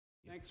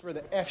Thanks for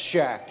the F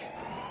Shack.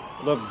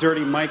 Love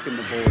Dirty Mike and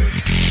the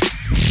boys.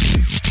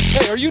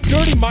 Hey, are you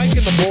Dirty Mike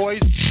and the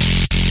boys?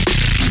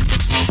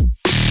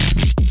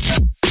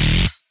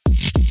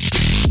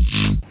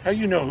 How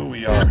you know who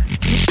we are?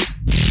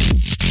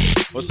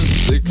 What's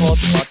this? They call it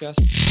the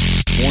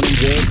podcast? Morning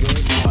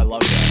Good. Oh, I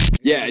love that.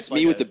 Yeah, it's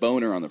me with the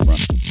boner on the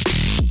front.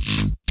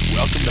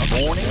 Welcome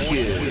to Morning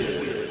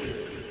Good.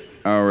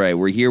 All right,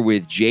 we're here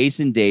with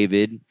Jason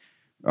David,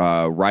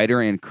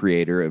 writer and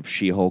creator of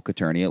She-Hulk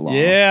Attorney at Law.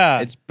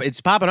 Yeah,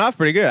 it's popping off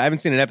pretty good. I haven't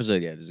seen an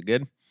episode yet. Is it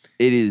good?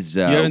 It is.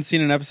 You haven't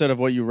seen an episode of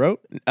what you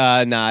wrote? Nah,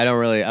 I don't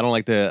really. I don't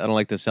like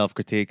the self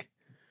critique.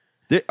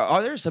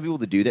 Are there some people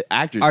that do that?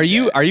 Actors. Are do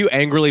you that.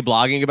 angrily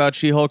blogging about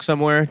She-Hulk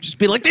somewhere? Just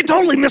be like, they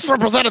totally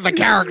misrepresented the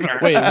character.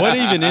 Wait, what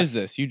even is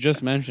this? You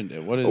just mentioned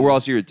it. What is We're this?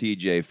 also here with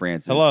TJ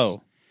Francis.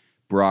 Hello.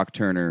 Brock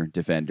Turner,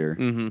 defender.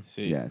 Mm-hmm.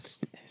 See. Yes.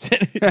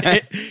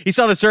 He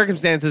saw the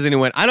circumstances and he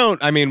went,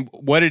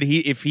 what did he,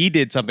 if he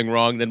did something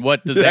wrong, then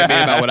what does that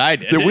mean about what I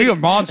did? That we are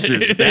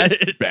monsters. That's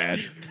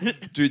bad.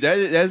 Dude,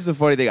 that's the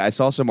funny thing. I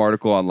saw some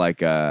article on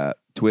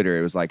Twitter.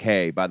 It was like,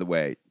 hey, by the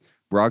way,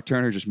 Brock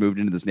Turner just moved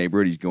into this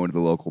neighborhood. He's going to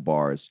the local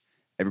bars.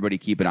 Everybody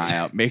keep an eye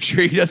out. Make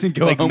sure he doesn't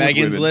go Like home with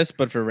Megan's women. List,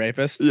 but for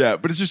rapists? Yeah,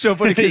 but it's just so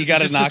funny. 'cause You got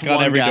to it's knock just this on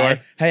one every guy.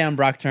 door. Hey, I'm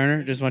Brock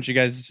Turner. Just want you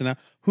guys to know.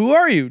 Who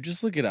are you?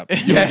 Just look it up.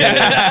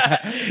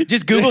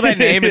 Just Google that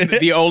name and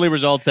the only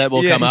results that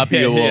will come up,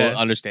 you will yeah.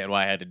 understand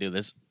why I had to do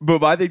this.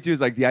 But my thing too is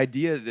like the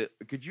idea that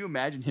could you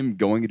imagine him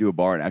going into a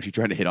bar and actually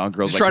trying to hit on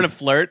girls? Just trying to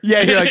flirt.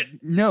 Yeah, you're like,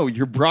 no,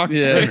 you're Brock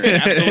Yeah. Turner.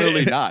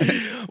 Absolutely not.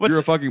 You're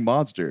a fucking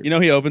monster. You know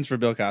he opens for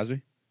Bill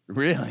Cosby?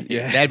 Really?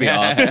 Yeah. That'd be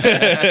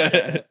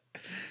awesome.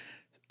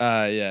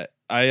 Yeah.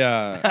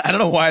 I don't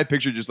know why I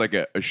pictured just like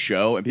a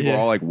show and people are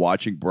all like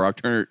watching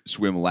Brock Turner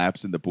swim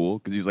laps in the pool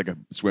because he was like a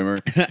swimmer.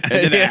 And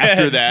then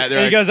after that, they're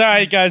he like, goes, all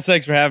right, guys,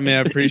 thanks for having me. I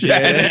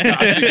appreciate it. and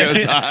Cosby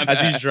goes on. As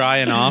he's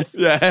drying off.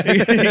 yeah.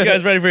 You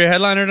guys ready for your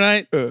headliner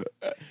tonight?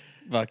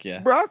 Fuck yeah.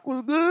 Brock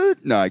was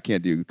good. No, I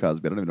can't do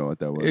Cosby. I don't even know what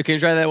that was. Can you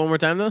try that one more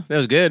time, though? That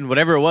was good.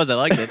 Whatever it was, I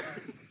liked it.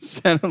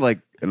 Sounded like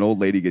an old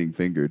lady getting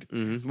fingered.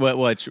 Mm-hmm.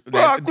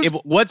 Brock was-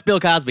 What's Bill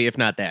Cosby, if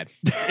not that?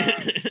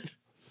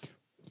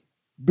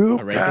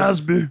 Bill A rapist?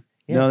 Cosby.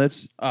 Yeah. No,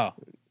 that's Oh,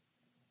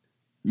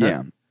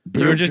 yeah.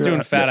 you were just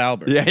doing Fat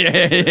Albert. Yeah.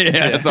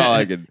 That's all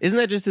I could. Isn't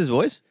that just his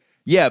voice?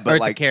 Yeah, Or but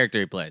it's a like, character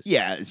he plays?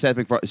 yeah, Seth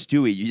MacFarlane,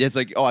 Stewie. It's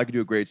like, oh, I could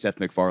do a great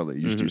Seth MacFarlane.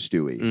 You just do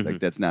Stewie. Mhm. Like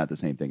that's not the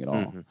same thing at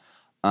all.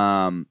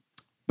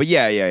 But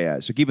yeah.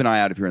 So keep an eye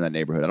out if you're in that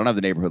neighborhood. I don't have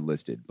the neighborhood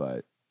listed,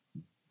 but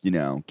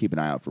keep an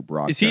eye out for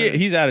Brock. Is he? Turner.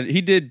 He's at it.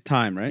 He did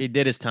time, right? He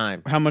did his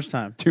time. How much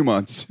time? 2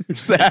 months. Did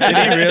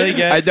he really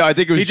get? I know. I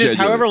think it was He just,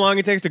 genuine. however long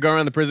it takes to go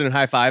around the prison and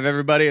high five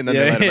everybody, and then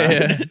they let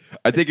him out.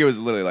 I think it was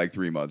literally like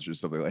 3 months or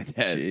something like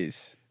that.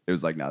 Jeez. It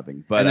was like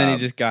nothing. But And then he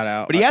just got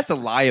out. But he has to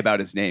lie about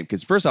his name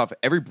because first off,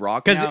 every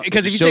Brock now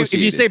Because is if you say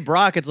associated.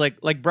 Brock, it's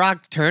like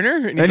Brock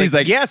Turner, and he's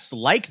like, yes,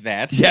 like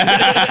that.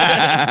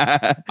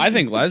 yeah. I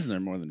think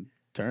Lesnar more than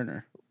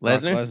Turner.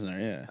 Brock Lesnar? Lesnar,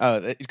 yeah. Oh,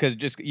 because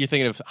just you're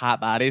thinking of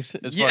hot bodies.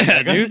 As far as Yeah,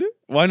 that goes? dude.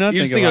 Why not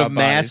You think just think of of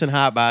mass bodies? and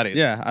hot bodies.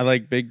 Yeah, I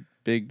like big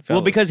fellas.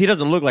 Well, because he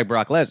doesn't look like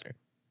Brock Lesnar.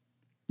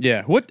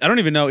 Yeah. What? I don't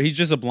even know. He's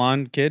just a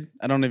blonde kid.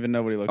 I don't even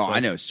know what he looks Oh, like. I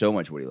know so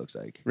much what he looks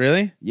like.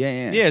 Really?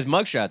 Yeah. Yeah, his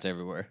mugshots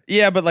everywhere.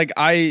 Yeah, but like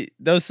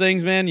those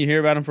things, man, you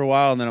hear about him for a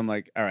while and then I'm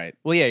like, all right.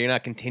 Well, yeah, you're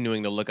not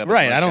continuing to look up. his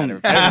Right, I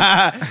mugshot don't-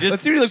 every-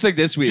 Let's see what he looks like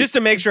this week. just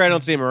to make sure I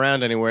don't see him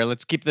around anywhere.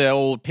 Let's keep the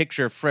old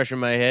picture fresh in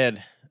my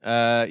head.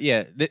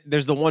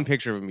 There's the one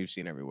picture of him you've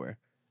seen everywhere,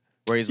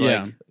 where he's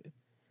Yeah. like,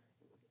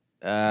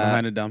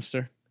 Behind a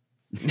dumpster.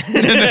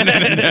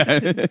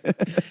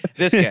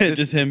 this guy,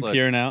 Just him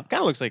peering out.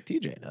 Kind of looks like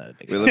TJ. Now that I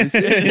think Wait, about let me see.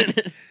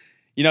 it.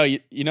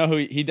 You know who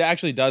he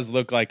actually does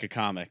look like a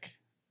comic.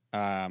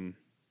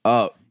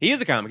 Oh, He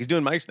is a comic. He's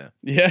doing mics now.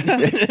 Yeah.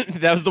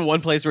 That was the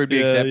one place where he'd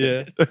be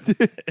accepted.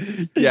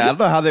 yeah. I don't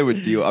know how they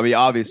would deal. I mean,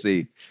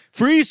 obviously,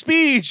 Free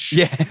speech.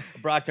 yeah.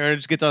 Brock Turner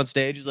just gets on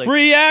stage. He's like,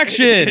 Free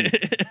action.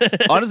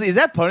 Honestly, is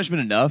that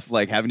punishment enough?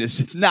 Like having to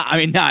sit,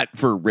 not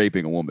for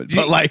raping a woman,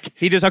 but like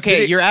he just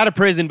sit- you're out of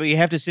prison, but you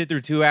have to sit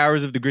through 2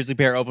 hours of the Grizzly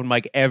Bear open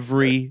mic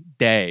every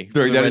day.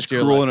 for the that is rest of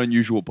your cruel life. and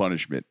unusual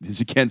punishment. It's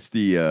against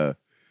the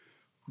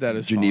That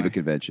is Geneva fine.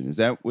 Convention.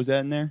 Was that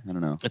in there? I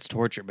don't know. It's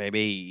torture,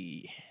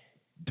 baby.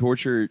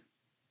 Torture.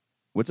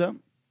 What's up?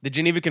 The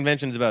Geneva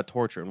Convention is about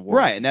torture and war.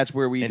 Right, and that's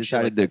where we And shit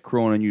decided like the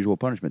cruel and unusual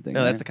punishment thing.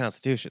 No, right? that's the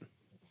Constitution.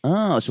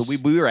 Oh, so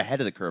we were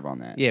ahead of the curve on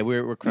that. Yeah,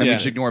 we're And we crushing.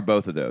 just ignored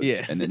both of those.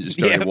 Yeah. And then just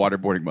started Yeah.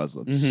 waterboarding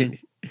Muslims. Mhm.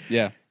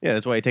 Yeah. Yeah,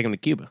 that's why you take them to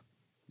Cuba.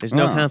 There's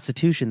no Oh.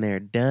 Constitution there.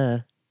 Duh.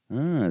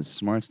 Ah,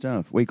 smart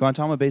stuff. Wait,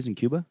 Guantanamo Bay's in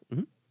Cuba?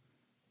 Mhm.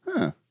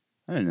 Huh.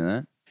 I didn't know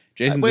that.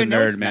 Jason's Wait, a no,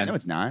 nerd, it's man. Not. No,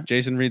 it's not.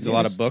 Jason reads a Yeah,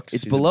 lot it's- of books.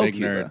 It's He's below a big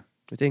Cuba. nerd.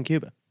 It's in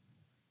Cuba.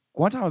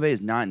 Guantanamo Bay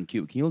is not in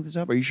Cuba. Can you look this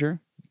up? Are you sure?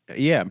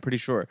 Yeah, I'm pretty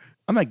sure.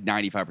 I'm like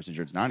 95%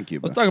 sure it's not in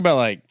Cuba. Let's talk about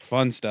like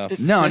fun stuff.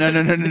 No.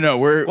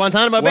 We're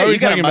Guantanamo Why Bay. are we You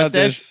got a talking about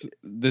mustache.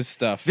 this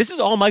stuff? This is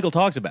all Michael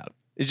talks about.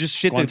 It's just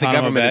shit that the Guantanamo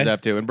government Bay? is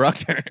up to. And Brock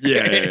Turner.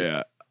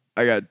 yeah.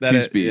 I got That two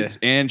it- speeds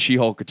and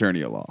She-Hulk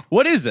Attorney at Law.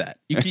 What is that?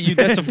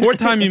 That's the fourth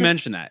time you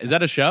mentioned that. Is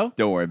that a show?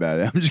 Don't worry about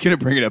it. I'm just gonna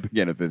bring it up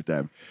again a fifth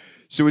time.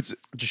 So it's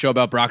It's a show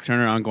about Brock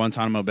Turner on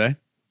Guantanamo Bay.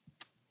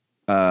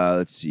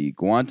 let's see,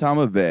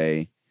 Guantanamo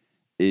Bay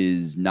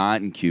is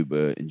not in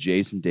Cuba, and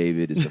Jason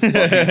David is a fucking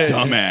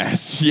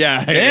dumbass.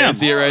 Yeah, Damn.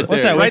 see it right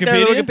What's there. that, Right there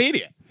on Wikipedia?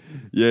 Wikipedia.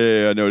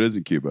 Yeah, no, it is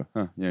in Cuba.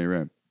 Huh? Yeah, you're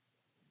right.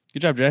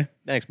 Good job, Jay.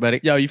 Thanks, buddy.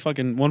 Yo, you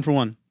fucking 1 for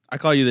 1. I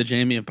call you the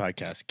Jamie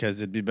podcast because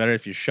it'd be better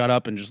if you shut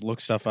up and just look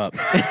stuff up.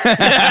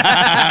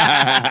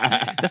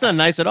 That's not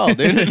nice at all,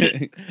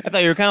 dude. I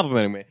thought you were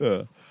complimenting me.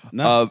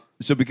 No.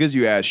 So because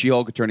you asked,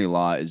 She-Hulk Attorney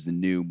Law is the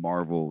new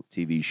Marvel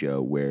TV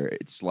show where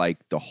it's like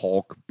the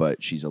Hulk,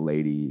 but she's a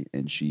lady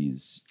and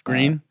she's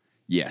Green?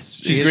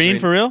 Yes, She's is green green.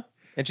 for real?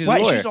 And she's Why?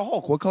 a lawyer. She's a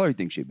Hulk. What color do you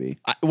think she'd be?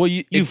 Well,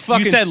 you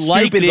fucking said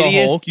like stupid the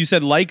idiot. Hulk. You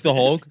said like the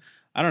Hulk.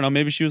 I don't know.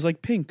 Maybe she was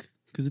like pink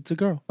because it's a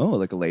girl. Oh,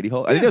 like a lady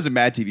Hulk? I think that was a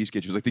Mad TV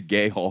sketch. It was like the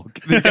gay Hulk.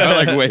 The guy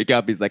like wake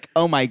up, he's like,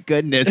 "Oh my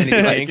goodness!" And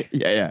he's like,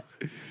 "Yeah."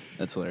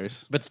 That's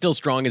hilarious. But still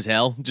strong as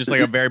hell. Just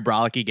like a very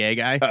brolicky gay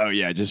guy. Oh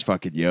yeah, just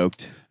fucking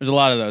yoked. There's a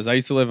lot of those. I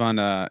used to live on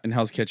in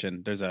Hell's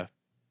Kitchen.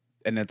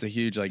 And that's a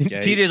huge like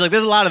gay. TJ's like,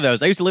 there's a lot of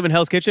those. I used to live in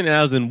Hell's Kitchen and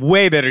I was in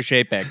way better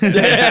shape back then.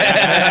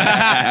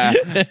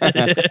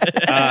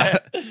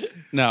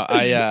 No,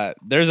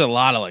 there's a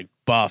lot of like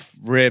buff,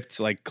 ripped,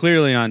 like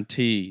clearly on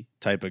T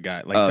type of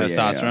guy, like Oh, yeah,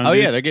 testosterone. yeah. Oh,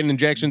 yeah, dudes. they're getting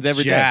injections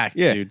every day. jacked,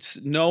 Yeah. dude.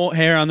 No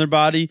hair on their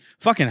body,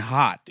 fucking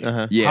hot, dude.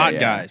 Uh-huh. Yeah, hot yeah.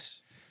 guys.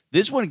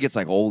 This one gets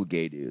like old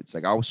gay dudes.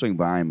 Like I was swing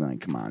by him, like,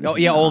 come on. this Oh,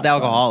 is yeah, not old fun.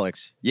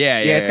 alcoholics. Yeah,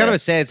 Yeah, it's kind of a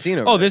sad scene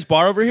over Oh, there. this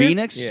bar over here,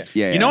 Phoenix.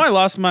 Yeah. You know, I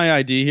lost my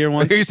ID here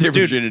once. Here's their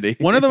Dude, virginity.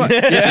 One of them,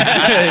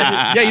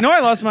 yeah, you know, I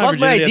lost my lost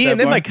my virginity ID at and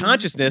then that my bar.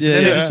 consciousness. Yeah,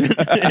 and then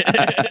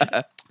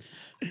yeah.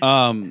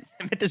 I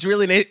met this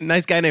really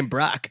nice guy named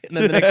Brock. And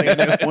then the next thing I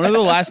knew, One of the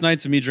last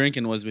nights of me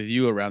drinking was with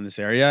you around this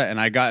area, and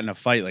I got in a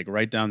fight like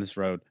right down this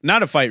road.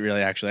 Not a fight,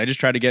 really. Actually, I just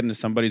tried to get into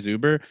somebody's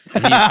Uber,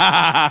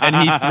 and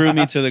he threw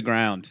me to the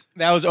ground.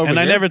 that was over And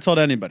I here. never told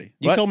anybody.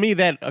 You What? told me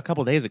that a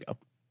couple days ago.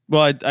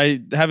 Well,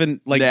 I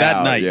haven't like that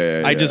Now, night.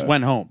 yeah, I just yeah.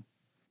 went home.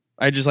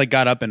 I just like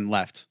got up and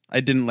left. I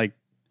didn't like,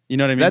 you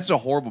know what I mean? That's a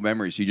horrible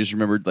memory. So you just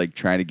remembered like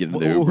trying to get into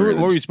What, the Uber. and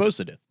were then you supposed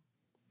to do?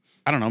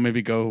 I don't know.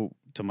 Maybe go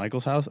to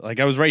Michael's house. Like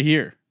I was right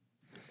here.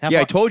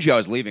 Yeah, I told you I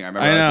was leaving. I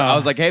remember. I know. I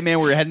was like, "Hey, man,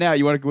 we're heading out.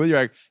 You want to go with you?"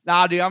 You're like,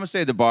 "Nah, dude, I'm gonna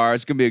stay at the bar.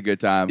 It's gonna be a good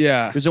time."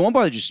 Yeah. There's the one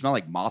bar that just smelled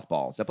like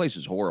mothballs. That place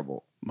was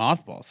horrible.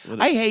 Mothballs.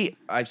 What-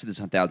 I've said this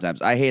 1,000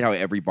 times. I hate how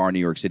every bar in New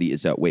York City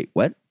is. Wait,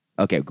 what?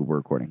 Okay, we're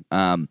recording.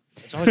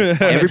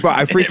 Every bar,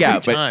 I freak Every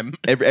out. But time.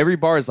 every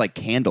bar is like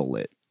candle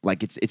lit.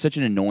 Like it's such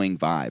an annoying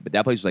vibe. But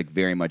that place was like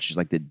very much just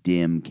like the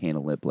dim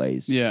candle lit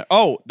place. yeah.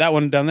 Oh, that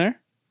one down there.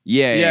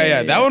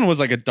 Yeah. That one was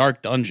like a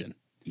dark dungeon.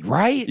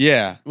 Right?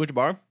 Yeah. Which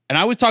bar? And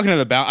I was talking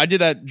to the I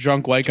did that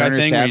drunk white guy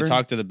Turner's thing where you Tavern?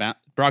 talked to the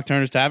Brock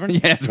Turner's Tavern. Yeah,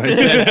 that's what I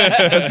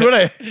said. That's what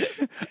I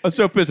was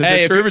so pissed. I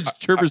Hey, said if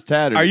Turner's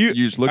Tavern. Are you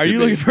just looked are at you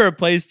me. looking for a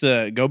place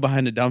to go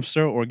behind a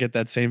dumpster or get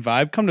that same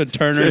vibe? Come to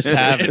Turner's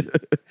Tavern.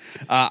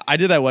 I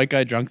did that white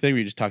guy drunk thing where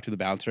you just talk to the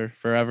bouncer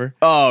forever.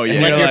 Oh And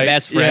yeah. Like you're your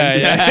best friends.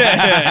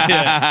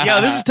 Yeah. Yo,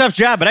 this is a tough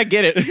job, but I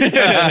get it.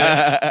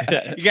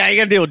 you got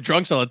to deal with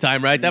drunks all the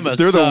time, right? That must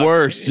They're suck. the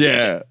worst.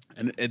 Yeah.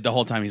 And the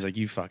whole time he's like,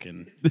 "You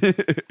fucking."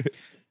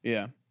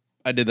 Yeah,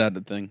 I did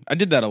that thing. I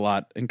did that a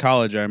lot in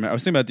college. I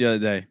was thinking about it the other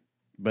day,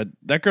 but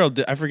that girl,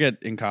 I forget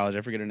in college.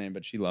 I forget her name,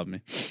 but she loved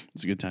me.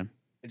 It's a good time.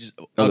 Just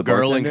Oh, a the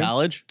girl in bartender?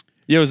 college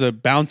Yeah, it was a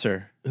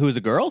bouncer. who was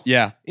a girl?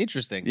 Yeah,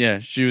 Interesting. yeah.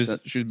 She was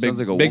That big, sounds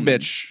like a big woman.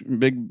 bitch,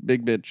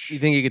 big bitch. You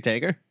think you could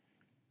take her?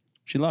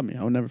 She loved me.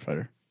 I would never fight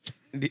her.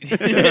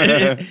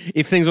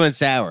 If things went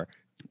sour.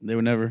 They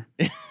would never.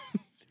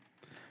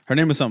 Her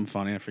name was something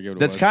funny. I forget what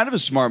That's it was. kind of a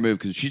smart move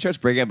because if she starts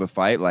breaking up a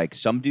fight, like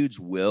some dudes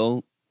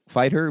will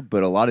fight her,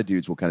 but a lot of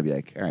dudes will kind of be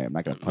like, all right, I'm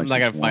not going to punch I'm not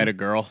going this to fight one." a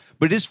girl.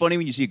 But it is funny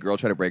when you see a girl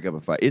try to break up a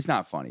fight. It's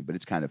not funny, but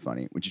it's kind of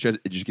funny. When she tries,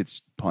 it just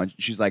gets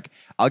punched. She's like,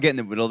 I'll get in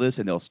the middle of this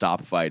and they'll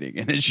stop fighting.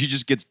 And then she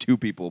just gets two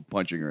people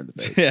punching her in the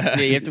face. Yeah.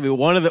 Yeah, you have to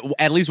be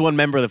at least one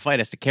member of the fight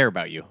has to care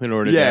about you in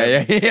order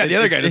yeah, to. yeah. The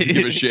other guy doesn't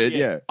give a shit.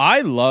 Yeah.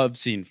 I love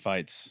seeing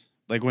fights.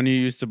 Like when you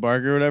used to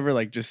bark or whatever,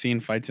 like just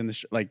seeing fights in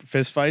the like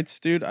fist fights,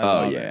 dude. I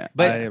love yeah. it.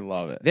 But I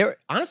love it. There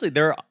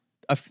are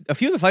a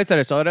few of the fights that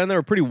I saw down there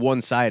were pretty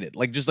one-sided.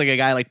 Like just like a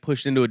guy like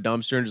pushed into a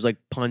dumpster and just like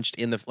punched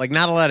in the like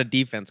not a lot of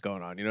defense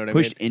going on. You know what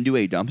Pushed I mean? into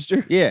a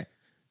dumpster? Yeah.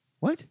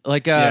 What?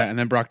 Like Yeah, and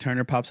then Brock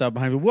Turner pops out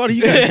behind me. What are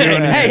you guys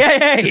doing?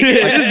 hey.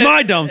 This is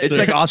my dumpster. It's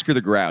like Oscar the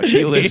Grouch.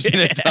 He lives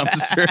in a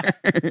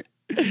dumpster.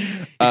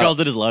 He calls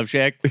it his love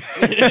shack.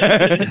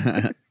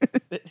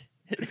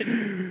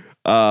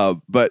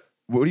 But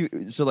what do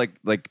you? So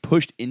like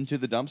pushed into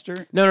the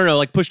dumpster? No,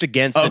 like pushed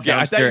against the Okay,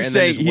 I thought you dumpster were and then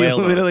saying just he wailed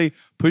on him. literally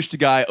pushed a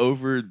guy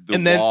over the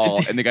And then-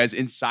 wall, and the guy's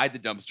inside the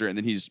dumpster, and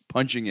then he's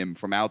punching him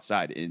from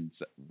outside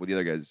with the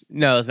other guys.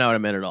 No, that's not what I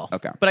meant at all.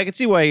 Okay. But I could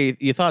see why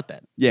you thought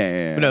that.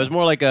 Yeah. But no, it was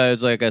more like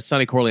a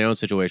Sonny Corleone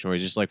situation where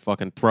he's just like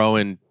fucking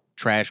throwing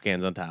trash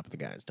cans on top of the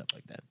guy and stuff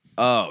like that.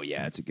 Oh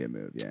yeah, it's a good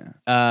move.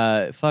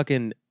 Yeah.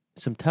 Fucking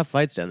some tough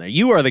fights down there.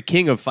 You are the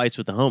king of fights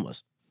with the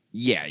homeless.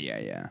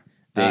 Yeah.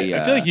 They,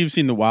 I feel like you've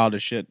seen the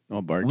wildest shit.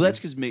 Oh, Bart. Well, that's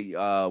because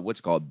what's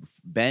it called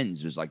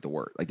Benz was like the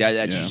word. Like that.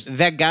 That's Yeah. just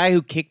That guy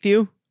who kicked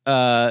you,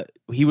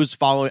 he was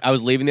following. I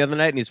was leaving the other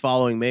night, and he's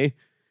following me.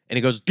 And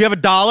he goes, "Do you have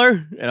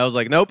 $1?" And I was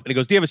like, "Nope." And he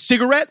goes, "Do you have a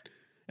cigarette?"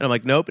 And I'm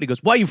like, "Nope." And he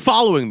goes, "Why are you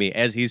following me?"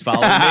 As he's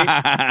following me, and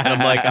I'm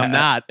like, "I'm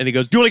not." And he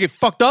goes, "Do you want to get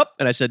fucked up?"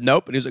 And I said,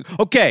 "Nope." And he was like,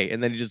 "Okay."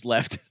 And then he just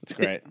left. That's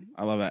great.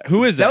 I love that.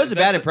 Who is that? that was a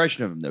bad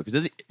impression of him though, because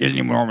isn't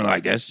he normally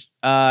like this?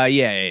 Yeah.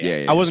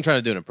 Yeah. I wasn't trying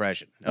to do an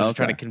impression. I was just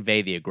Okay. trying to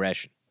convey the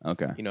aggression.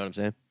 Okay, You know what I'm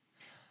saying?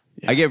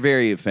 I get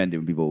very offended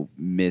when people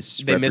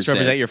misrepresent. They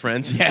misrepresent your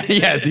friends. Yeah,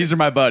 yes, these are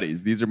my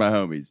buddies. These are my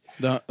homies.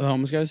 the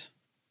homeless guys?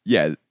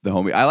 Yeah, the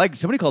homie. I like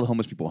somebody called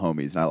homeless people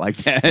homies, and I like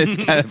that. It's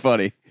kind of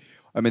funny.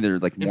 I mean, they're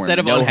like more Instead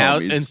of no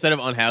unhoused, homies. instead of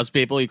unhoused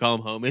people, you call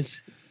them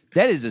homies.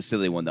 That is a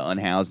silly one. The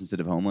unhoused instead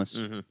of homeless.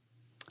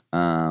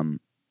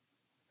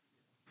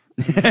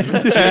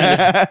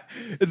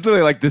 It's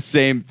literally like the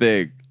same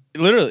thing.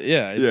 Literally,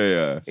 yeah.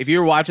 Yeah. If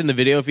you're watching the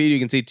video feed, you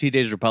can see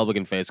TJ's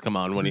Republican face come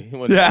on when he.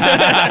 When Look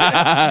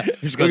at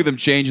them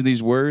changing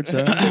these words.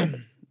 Huh?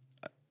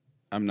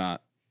 I'm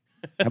not.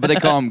 How about they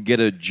call them "get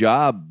a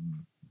job"?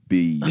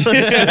 Bees.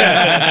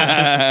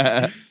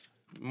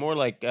 More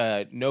like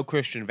no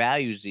Christian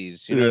values.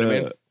 These, you know what I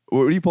mean?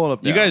 What are you pulling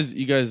up? You now? guys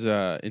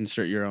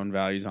insert your own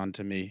values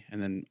onto me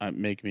and then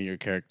make me your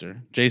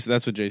character. Jason,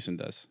 that's what Jason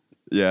does.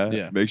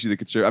 Yeah. Makes you the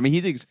conservative. I mean, he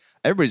thinks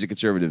everybody's a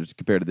conservative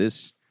compared to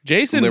this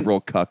Jason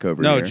liberal cuck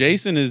over No, here.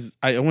 Jason is.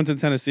 I went to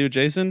Tennessee with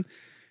Jason.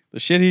 The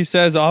shit he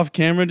says off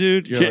camera,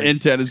 dude. in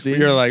Tennessee.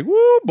 You're like,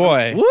 woo,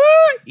 boy.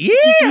 What? Yeah.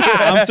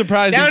 I'm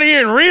surprised. Down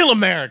here in real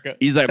America.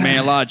 He's like, man,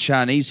 a lot of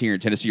Chinese here in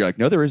Tennessee. You're like,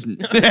 no, there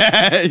isn't.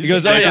 He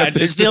goes, oh yeah,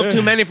 There's still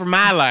too many for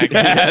my liking.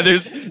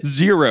 There's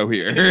zero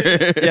here.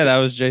 yeah, that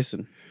was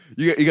Jason.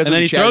 You guys And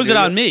then he throws it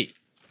on me.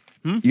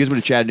 You guys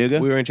went to Chattanooga?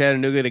 We were in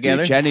Chattanooga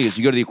together. Dude, Chattanooga. Did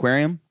you go to the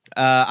aquarium?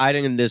 I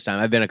didn't this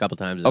time. I've been a couple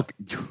times. Though.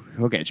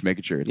 Okay, just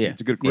making sure. It's, Yeah.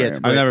 it's a good Yeah, aquarium. it's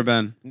I've never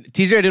been.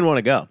 TJ didn't want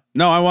to go.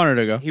 No, I wanted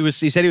to go. He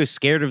said he was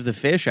scared of the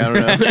fish. I don't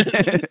know.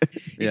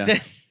 He Yeah.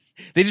 said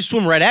they just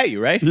swim right at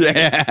you, right?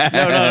 Yeah.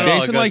 No.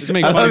 Jason likes to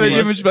make I fun love of it. me.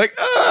 You just be like,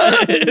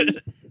 ah.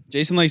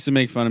 Jason likes to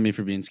make fun of me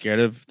for being scared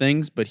of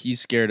things, but he's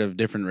scared of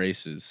different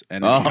races,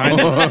 and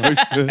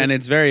it's, Oh. and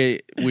it's very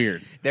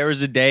weird. There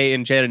was a day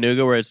in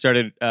Chattanooga where it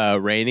started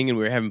raining, and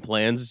we were having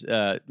plans.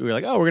 We were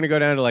like, "Oh, we're gonna go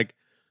down to like,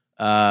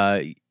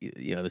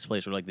 this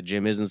place where like the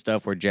gym is and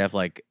stuff." Where Jeff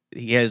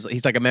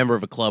he's like a member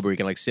of a club where you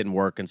can like sit and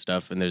work and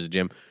stuff, and there's a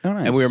gym. Oh,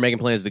 nice. And we were making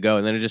plans to go,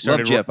 and then it just Love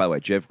started. Jeff, by the way.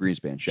 Jeff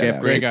Greenspan. Shout Jeff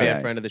out. Great Greenspan,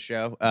 guy. friend of the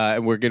show,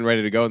 and we're getting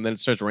ready to go, and then it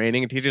starts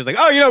raining, and TJ's like,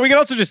 "Oh, we can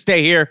also just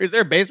stay here. Is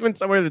there a basement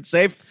somewhere that's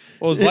safe?"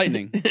 Well, it's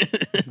lightning.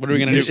 What are we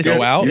gonna do? You're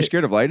Go out? You're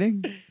scared of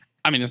lightning?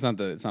 I mean, it's not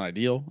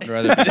ideal. I'd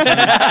rather be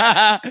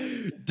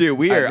sunny.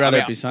 Dude, I'd rather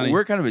it be sunny.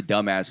 We're kind of a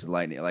dumbass with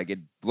lightning. Like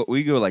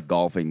we go like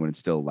golfing when it's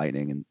still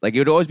lightning, and like it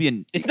would always be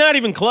in. It's not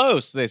even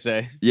close, they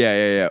say.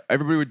 Yeah.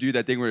 Everybody would do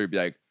that thing where it'd be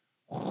like,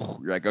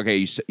 you're like,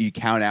 okay, you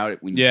count out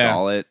it when you Yeah.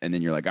 saw it, and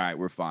then you're like, all right,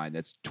 we're fine.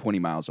 That's 20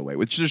 miles away.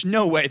 Which there's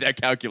no way that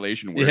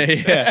calculation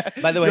works. Yeah.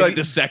 By the way, You're like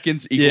the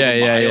seconds equal Yeah, to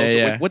yeah, miles.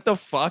 yeah. Like, what the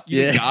fuck?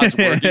 You think Yeah. God's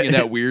working in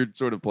that weird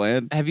sort of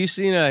plan? have you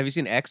seen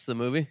X the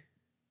movie?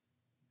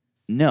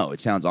 No,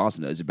 it sounds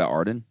awesome. Is it about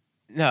Arden?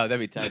 No, that'd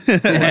be tough.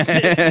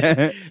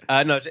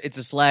 No, it's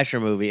a slasher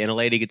movie, and a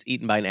lady gets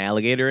eaten by an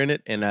alligator in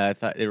it, and I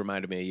thought it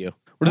reminded me of you.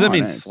 What does that Oh,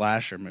 mean? nice.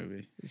 Slasher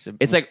movie. It's like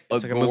It's a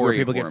like a movie where gory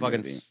people get horror fucking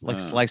movie.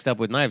 sliced up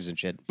with knives and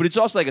shit. But it's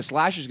also like a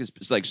slasher.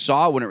 It's like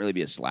Saw wouldn't really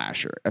be a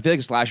slasher. I feel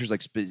like a slasher is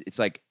like it's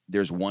like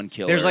there's one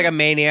killer. There's like a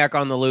maniac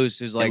on the loose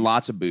who's like and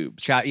lots of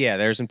boobs. shot. Yeah,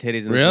 there's some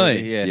titties in this Really?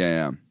 movie.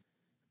 Yeah.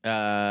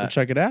 I'll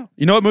check it out.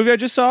 You know what movie I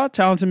just saw?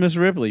 Talented Miss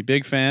Ripley.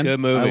 Big fan. Good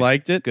movie. I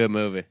liked it. Good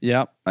movie.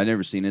 Yep. I've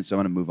never seen it, so I'm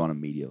gonna move on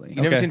immediately. You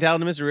never Okay. seen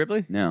Talented Mr.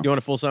 Ripley? No. You want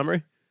a full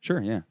summary?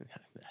 Sure, yeah.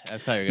 I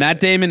thought you were Matt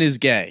gonna Damon is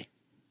gay,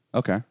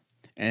 Okay.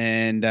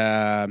 and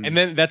and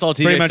then that's all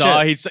Pretty TJ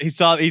much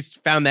saw. He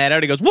found that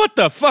out. He goes, "What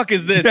the fuck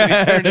is this?" And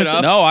he turned it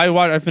up. no,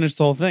 I finished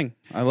the whole thing.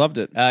 I loved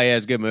it. Oh yeah,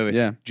 it's a good movie.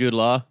 Yeah. Jude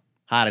Law,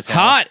 hot as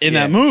hell. Hot in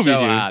that movie,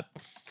 so dude. hot.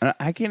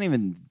 I can't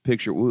even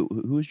picture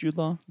who is Jude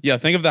Law. Yeah,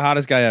 think of the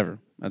hottest guy ever.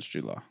 That's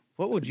Jude Law.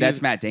 What would you?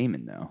 That's Matt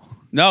Damon, though.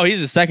 No,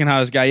 he's the second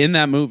hottest guy in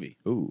that movie.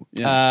 Ooh.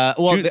 Yeah.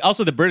 Well,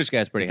 also the British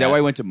guy's pretty Is that hot. why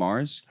he went to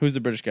Mars? Who's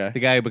the British guy?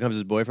 The guy who becomes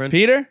his boyfriend.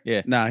 Peter?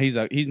 Yeah. Nah, he's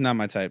not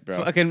my type,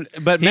 bro. Fucking,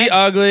 but He Matt,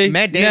 ugly.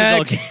 Matt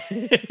Damon's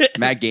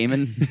Matt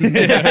Damon.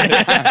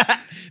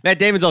 Matt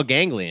Damon's all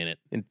gangly in it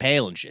and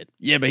pale and shit.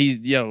 Yeah, but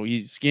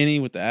he's skinny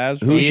with the abs.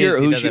 who's He your is,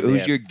 he who's does your, have the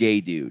who's your abs. gay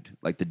dude?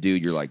 Like the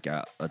dude you're like,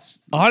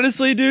 let's.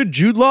 Honestly, dude,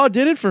 Jude Law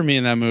did it for me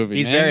in that movie.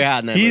 He's man. very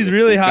hot in that He's movie.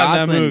 really hot in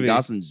that Gosling. movie.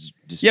 Gosling's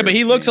Yeah, but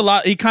he looks a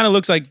lot. He kind of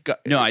looks like.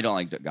 No, I don't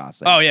like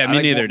Gosling. Oh yeah, I me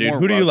like neither, dude. more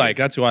Who do you rugged. like?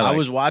 That's who I like. I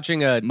was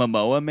watching a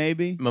Momoa,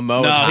 maybe.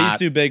 Momoa's no, hot. he's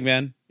too big,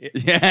 man.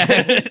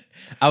 Yeah.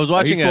 I was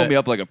watching he folded me a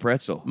up like a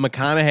pretzel.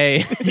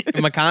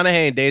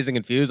 McConaughey and Dazed and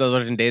Confused. I was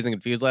watching Dazed and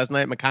Confused last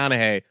night.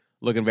 McConaughey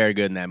looking very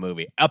good in that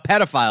movie. A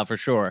pedophile for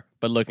sure,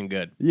 but looking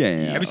good. Yeah.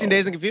 Have you seen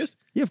Dazed and Confused?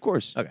 Yeah, of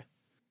course. Okay.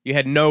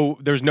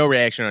 There was no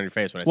reaction on your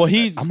face when I Well,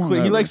 said that. I'm he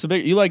hungover. likes the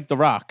big. You like The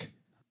Rock.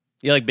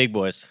 You like big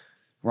boys.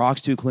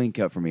 Rock's too clean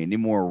cut for me. I need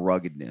more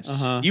ruggedness.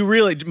 You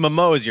really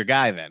Momoa is your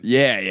guy then.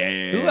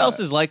 Yeah. Who else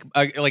is like?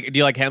 Do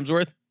you like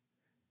Hemsworth?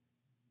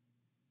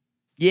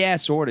 Yeah,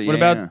 sort of. What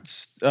about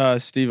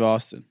Steve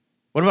Austin?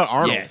 What about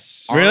Arnold?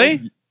 Yes.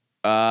 Really?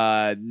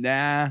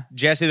 Nah.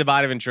 Jesse the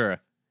Body Ventura.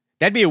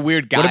 That'd be a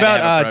weird guy. What to have a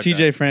about crush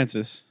TJ on.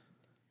 Francis?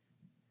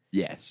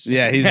 Yes.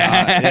 Yeah, he's a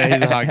hot. Yeah,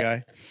 he's a hot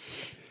guy.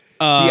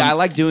 See, I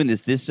like doing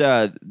this.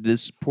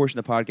 This portion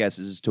of the podcast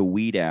is to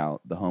weed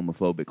out the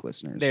homophobic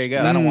listeners. There you go.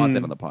 'Cause I don't want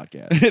them on the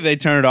podcast. They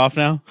turn it off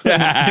now.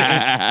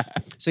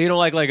 So you don't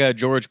like a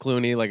George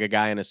Clooney, like a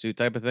guy in a suit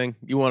type of thing?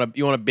 You want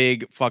a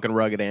big fucking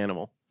rugged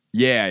animal.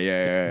 Yeah.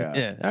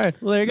 Yeah. All right.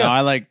 Well, there you go. No, I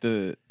like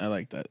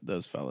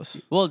those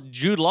fellas. Well,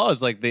 Jude Law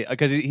is like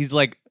because he's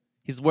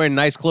wearing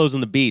nice clothes on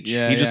the beach.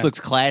 Yeah, he just yeah. looks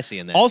classy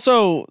in that.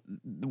 Also,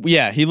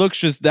 yeah, he looks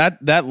just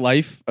that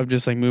life of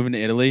just like moving to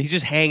Italy. He's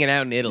just hanging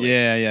out in Italy.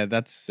 Yeah,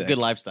 that's It's a sick. good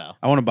lifestyle.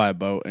 I want to buy a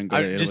boat and go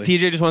to Italy. Just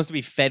TJ just wants to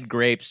be fed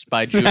grapes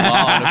by Jude Law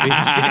on the beach.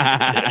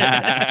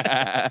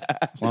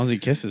 As long as he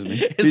kisses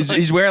me.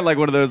 He's wearing like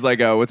one of those like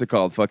what's it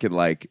called? Fucking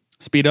like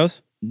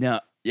Speedos? no.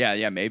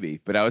 Yeah, maybe.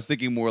 But I was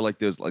thinking more like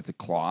those like the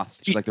cloth,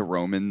 just like the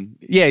Roman.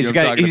 Yeah, you he's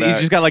know what I'm talking about?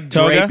 just got like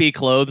Toga? drapey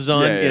clothes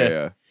on.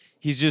 Yeah.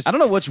 He's just I don't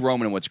know what's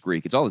Roman and what's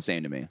Greek. It's all the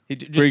same to me.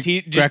 just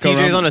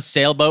Greco-Roman. TJ's on a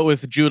sailboat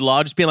with Jude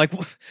Law, just being like,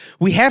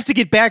 "We have to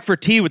get back for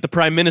tea with the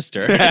Prime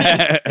Minister."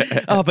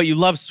 Oh, but you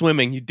love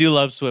swimming. You do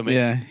love swimming.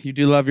 Yeah, you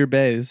do love your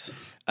bays.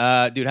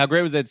 Dude, how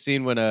great was that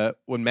scene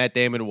when Matt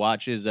Damon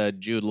watches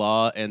Jude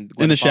Law and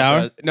In the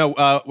shower?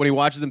 when he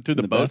watches them through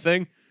the boat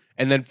thing,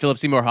 and then Philip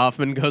Seymour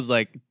Hoffman goes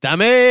like,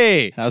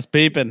 "Dummy!" How's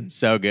peeping?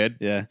 So good.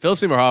 Yeah. Philip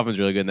Seymour Hoffman's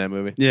really good in that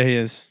movie. Yeah, he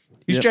is.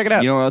 You should Yep. check it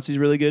out. You know what else he's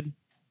really good?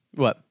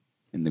 What?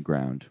 In the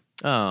ground.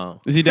 Oh,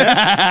 Is he dead?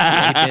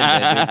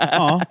 yeah,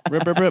 Oh,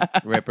 rip.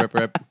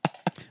 rip.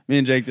 Me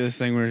and Jake did this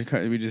thing where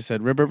we just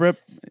said rip.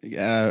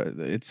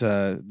 It's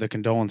the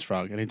condolence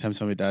frog. Anytime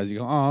somebody dies, you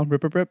go, oh,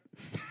 rip.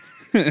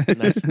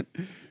 Nice.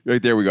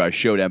 Right there we go. I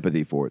showed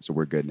empathy for it, so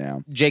we're good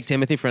now. Jake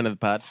Timothy, friend of the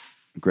pod.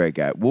 Great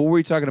guy. What were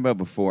we talking about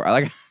before? I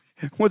like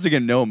once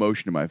again no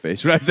emotion in my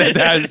face when I said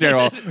that. I just said,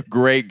 "Oh,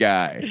 great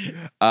guy."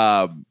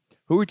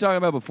 Who were we talking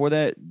about before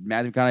that?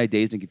 Matthew McConaughey,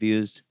 Dazed and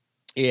Confused.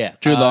 Yeah,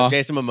 Jude Law.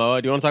 Jason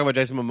Momoa. Do you want to talk about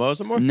Jason Momoa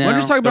some more? No. Want to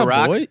just talk The about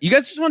Rock? boys? You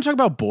guys just want to talk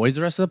about boys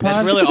the rest of the pod?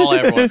 That's really all I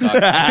ever want to talk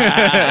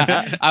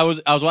about. I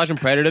was watching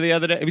Predator the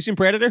other day. Have you seen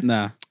Predator?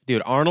 Nah.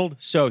 Dude, Arnold,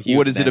 so huge.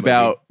 What is in it that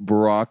about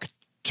Brock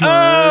Turner?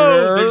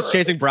 Oh, they're just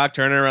chasing Brock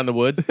Turner around the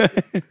woods.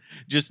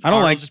 Just I don't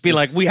Arnold like just being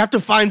this- like, we have to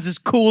find this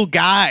cool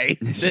guy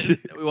that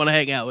we want to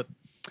hang out with.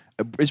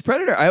 Is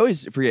Predator? I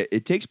always forget.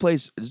 It takes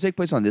place. Does it take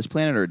place on this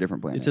planet or a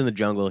different planet? It's in the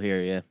jungle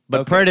here, yeah.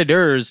 But Okay.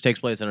 Predators takes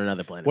place on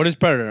another planet. What is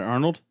Predator?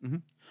 Arnold? Mm-hmm.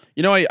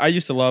 You know, I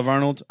used to love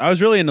Arnold. I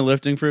was really into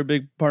lifting for a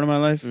big part of my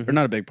life. Or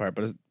not a big part,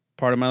 but a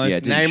part of my life. Yeah,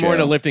 it's now in you're the more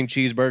into show. lifting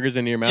cheeseburgers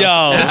into your mouth.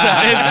 Yo, it's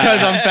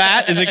because I'm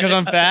fat? Is it because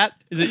I'm fat?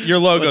 Is it your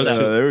logo's What's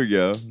too? there we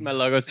go. My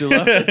logo's too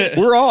low.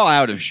 We're all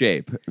out of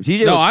shape.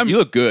 TJ, No, you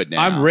look good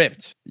now. I'm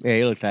ripped. Yeah,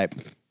 you look type.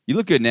 You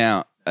look good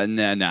now. Nah,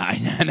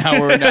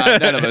 we're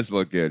not. None of us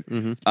look good.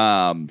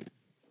 Mm-hmm.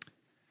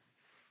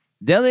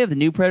 Then they have the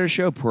new Predator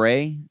show,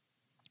 Prey.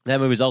 That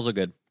movie's also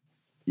good.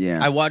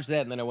 Yeah, I watched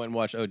that and then I went and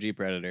watched OG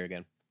Predator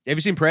again. Have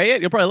you seen Prey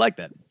yet? You'll probably like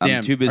that. I'm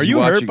Damn. too busy Are you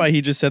watching. hurt by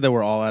he just said that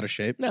we're all out of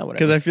shape? No, whatever.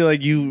 Because I feel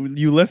like you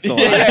lift a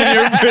lot. Yeah.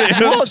 You're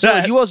pretty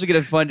upset. you also get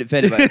offended by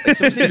like,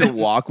 sometimes your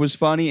walk was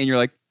funny, and you're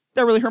like,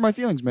 that really hurt my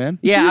feelings, man.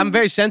 Yeah, I'm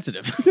very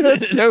sensitive.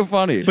 That's so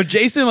funny. But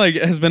Jason like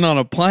has been on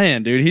a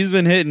plan, dude. He's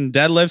been hitting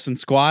deadlifts and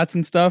squats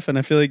and stuff, and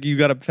I feel like you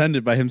got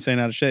offended by him saying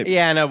out of shape.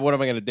 Yeah, I know. What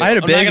am I gonna do? I had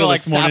a I'm not bagel gonna,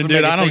 this stop morning, and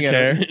dude. make a I don't thing out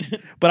care. of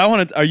it. But I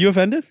want to. Are you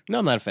offended? No,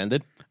 I'm not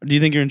offended. Do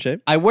you think you're in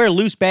shape? I wear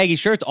loose, baggy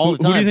shirts all the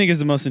time. Who do you think is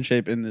the most in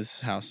shape in this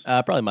house?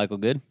 Probably Michael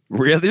Good.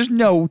 Really, there's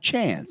no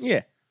chance.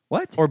 Yeah,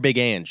 What? or Big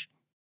Ange.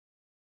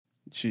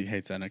 She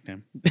hates that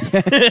nickname.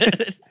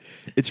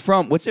 It's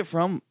from. What's it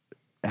from?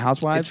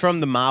 Housewives. It's from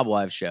the Mob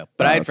Wives show,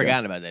 but Oh, I had okay.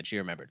 forgotten about that. She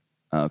remembered.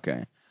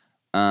 Okay.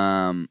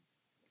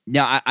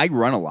 Yeah, I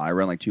run a lot. I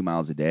run like 2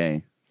 miles a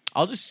day.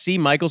 I'll just see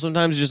Michael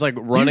sometimes just like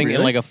running in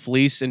really? like a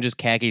fleece and just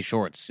khaki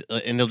shorts,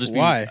 and he'll just be.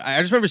 Why?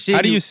 I just remember seeing.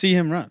 How do you see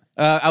him run?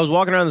 I was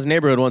walking around this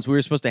neighborhood once. We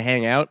were supposed to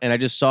hang out, and I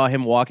just saw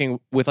him walking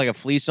with like a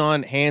fleece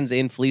on, hands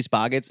in fleece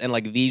pockets, and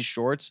like these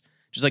shorts,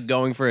 just like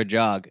going for a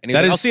jog. And he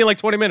was That like, "I'll is- see you in like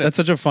 20 minutes." That's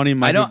such a funny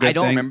Michael I Good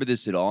don't thing remember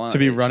this at all. to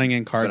be running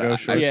in But cargo I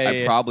shorts.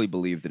 Yeah. probably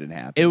believe that it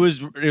happened. It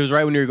was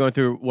right when you were going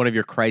through one of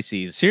your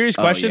crises. Serious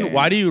Oh, question: yeah.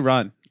 Why do you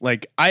run?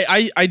 Like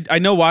I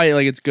know why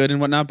like it's good and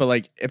whatnot, but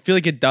like I feel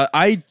like it does.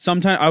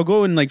 Sometimes I'll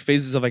go in like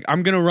phases of like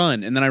I'm gonna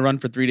run, and then I run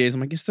for 3 days.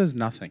 I'm like, this does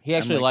nothing. He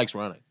actually I'm like, likes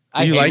running.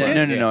 Do you hate like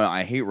running. it? No.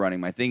 I hate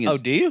running. My thing is, Oh,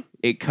 do you?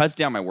 it cuts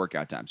down my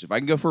workout time. So if I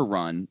can go for a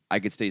run, I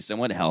could stay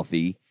somewhat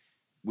healthy,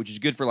 which is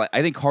good for like.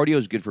 I think cardio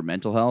is good for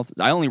mental health.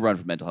 I only run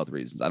for mental health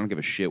reasons. I don't give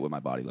a shit what my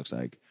body looks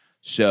like.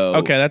 So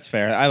Okay, that's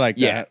fair. I like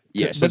Yeah, that.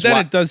 yeah, so But that's then why-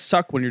 it does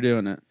suck when you're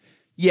doing it.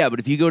 yeah, but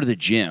if you go to the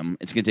gym,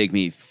 it's gonna take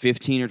me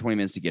 15 or 20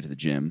 minutes to get to the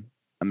gym.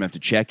 I'm gonna have to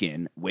check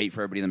in, wait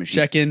for everybody in the machine.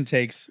 Check in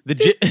takes The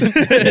gym.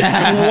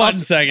 1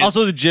 second.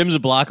 Also, the gym's a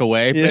block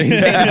away. Yeah. But it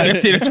takes him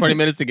 15 or 20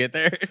 minutes to get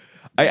there.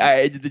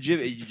 I did the gym.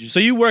 You just, So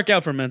you work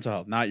out for mental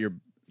health, not your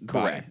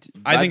correct.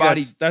 body. I My think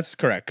body- that's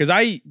correct because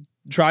I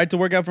tried to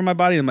work out for my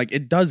body. And I'm like,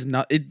 it does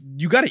not.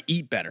 You got to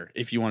eat better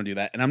if you want to do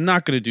that, and I'm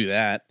not going to do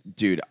that.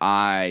 dude.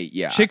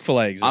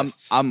 Chick-fil-A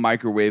exists. I'm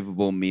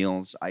microwavable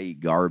meals. I eat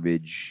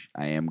garbage.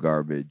 I am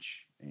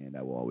garbage, and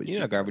I will always. You're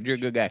be not garbage. You're a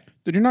good guy.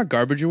 Dude, you're not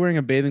garbage. You're wearing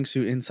a bathing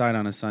suit inside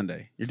on a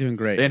Sunday. You're doing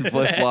great. And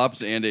flip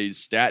flops and a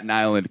Staten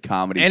Island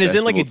comedy. And is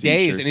in like a festival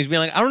daze, t-shirt. and he's being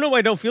like, I don't know why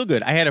I don't feel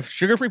good. I had a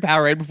sugar-free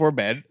Powerade before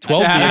bed.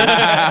 12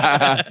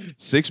 beers.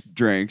 6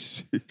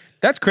 drinks.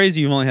 That's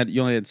crazy. You only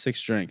had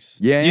 6 drinks.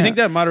 Yeah, Do you think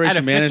yeah. that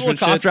moderation I had a fistful management of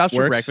cough shit drops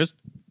works? for breakfast.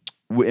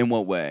 In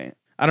what way?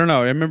 I don't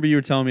know. I remember you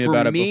were telling me For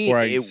about me, it before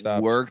I it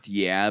stopped. worked,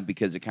 yeah,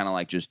 because it kind of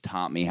like just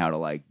taught me how to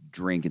like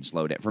drink and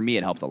slow down. For me,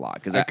 it helped a lot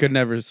because I could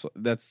never.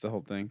 That's the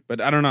whole thing.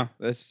 But I don't know.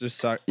 That's just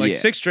suck. Like Yeah.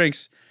 6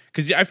 drinks.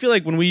 Because I feel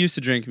like when we used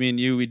to drink, me and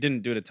you, we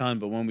didn't do it a ton.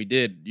 But when we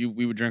did,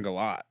 we would drink a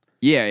lot.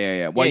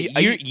 Yeah. Well, Yeah,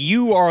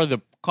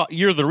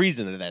 you're the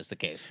reason that that's the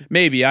case.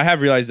 Maybe I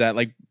have realized that.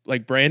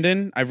 Like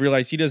Brandon, I've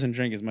realized he doesn't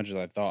drink as much as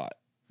I thought.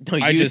 No,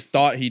 I just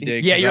thought he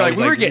did. yeah, 'cause you're I like was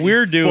we were getting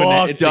we're doing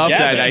fucked it up that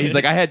together. night. He's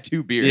like, I had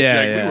 2 beers.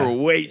 Yeah, You're like, yeah. we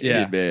were wasted,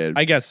 Yeah. man.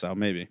 I guess so.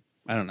 Maybe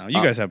I don't know. You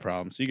guys have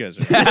problems. You guys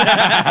are.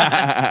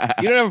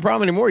 You don't have a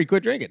problem anymore. You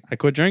quit drinking. I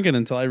quit drinking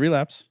until I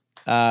relapse.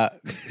 I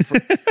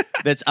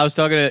was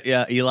talking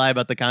to Eli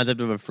about the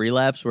concept of a free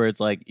lapse, where it's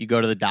like you go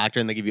to the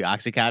doctor and they give you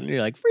OxyContin, and you're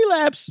like, free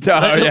lapse.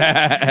 Oh,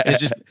 yeah. It's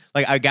just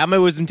like I got my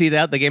wisdom teeth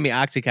out. They gave me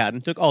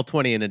OxyContin. Took all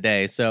 20 in a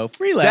day. So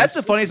free lapse. That's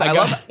the funniest. I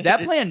got- love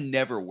that plan.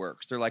 Never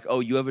works. They're like,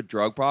 oh, you have a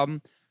drug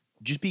problem.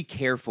 Just be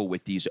careful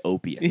with these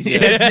opiates. Yeah.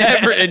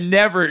 It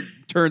never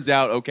turns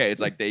out okay. It's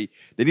like they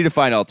need to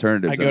find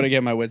alternatives. I go to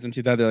get my wisdom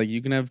teeth out. They're like,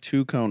 you can have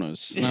 2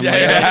 Konos. And I'm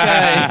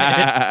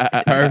Yeah.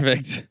 like, okay,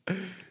 perfect.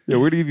 Yeah,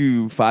 we're gonna give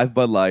you 5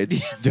 Bud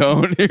Lights.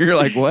 Don't. You're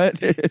like, what?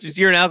 Just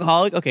you're an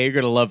alcoholic. Okay, you're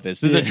gonna love this.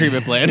 This is a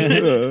treatment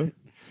plan.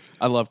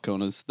 I love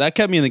Konas. That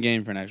kept me in the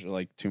game for an extra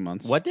like 2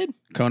 months. What did?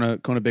 Kona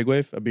Big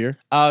Wave, a beer,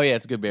 Oh yeah,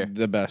 it's a good beer.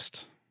 the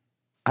best.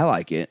 I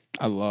like it.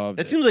 I love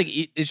That it. seems like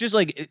it's just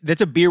like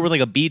that's a beer with like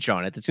a beach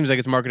on it. That seems like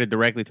it's marketed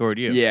directly toward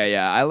you.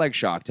 Yeah. I like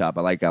Shock Top.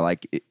 I like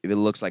it. If it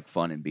looks like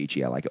fun and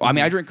beachy, I like it. I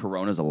mean, I drink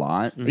Coronas a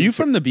lot. Are you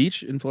from the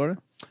beach in Florida?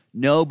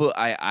 No, but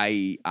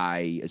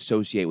I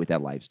associate with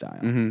that lifestyle.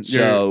 Mhm.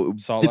 So Your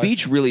salt the life?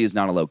 beach really is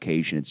not a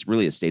location. It's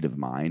really a state of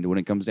mind when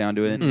it comes down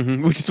to it.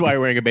 Mhm, which is why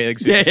you're wearing a bathing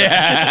suit.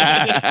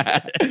 Yeah.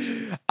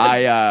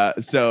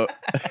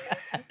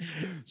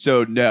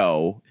 So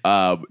no.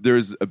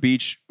 There's a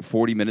beach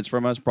 40 minutes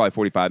from us, probably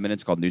 45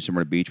 minutes, called New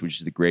Smyrna Beach, which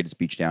is the greatest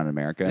beach town in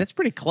America. That's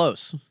pretty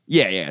close.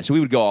 Yeah. So we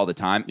would go all the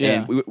time,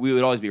 Yeah. and we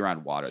would always be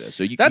around water though.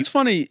 So That's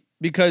funny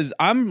because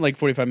I'm like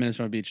 45 minutes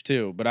from a beach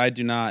too, but I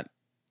do not.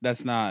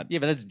 That's not. Yeah,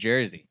 but that's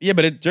Jersey. Yeah,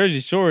 but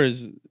Jersey Shore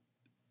is.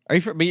 Are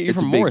you from? But you're It's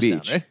a from big Morristown,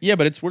 beach. right? Yeah,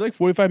 but we're like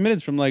 45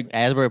 minutes from like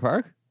Asbury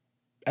Park?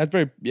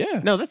 Asbury.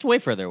 Yeah. No, that's way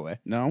further away.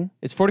 No.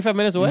 It's 45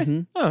 minutes away.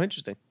 Mhm. Oh,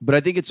 interesting. But I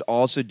think it's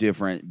also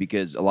different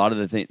because a lot of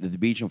the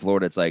beach in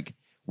Florida, it's like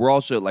we're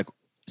also like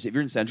so if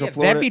you're in Central Yeah,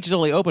 Florida, that beach is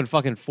only open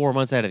fucking 4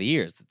 months out of the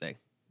year. Is the thing.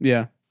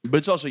 Yeah. but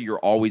it's also you're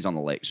always on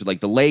the lake. So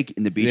like the lake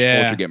and the beach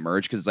Yeah. culture get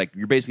merged because it's like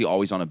you're basically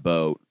always on a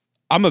boat.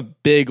 I'm a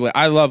big.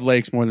 I love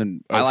lakes more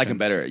than. I like 'em oceans.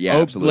 better. Yeah,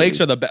 absolutely. Lakes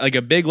are like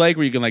a big lake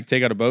where you can like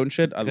take out a boat and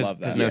shit. I love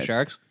that. There's no Yes.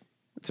 sharks.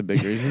 It's a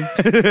big reason.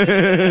 But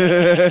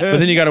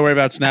then you got to worry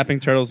about snapping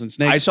turtles and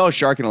snakes. I saw a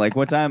shark in a lake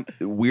one time.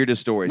 Weirdest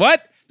story.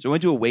 What? So I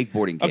went to a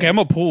wakeboarding camp. Okay, I'm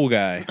a pool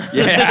guy.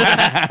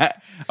 yeah.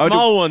 I went to-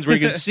 Small ones where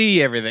you can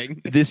see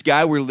everything. this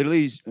guy, we're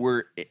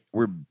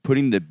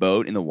putting the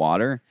boat in the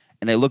water,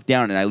 and I look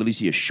down and I literally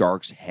see a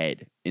shark's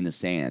head in the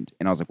sand,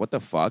 and I was like, "What the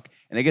fuck?"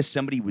 And I guess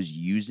somebody was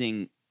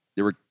using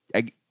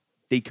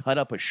they cut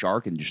up a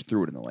shark and just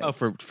threw it in the lake. Oh,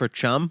 for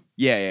chum.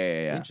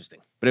 Yeah. Interesting.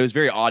 But it was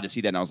very odd to see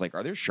that, and I was like,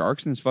 "Are there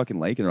sharks in this fucking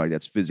lake?" And they're like,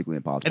 "That's physically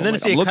impossible." And then I'm,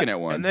 to like, see I'm a looking cut- at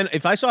one. And then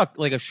if I saw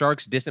like a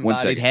shark's disembodied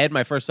second. head,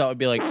 my first thought would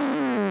be like,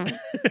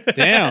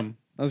 Damn,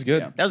 that was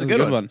good. Yeah. That was a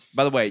good one.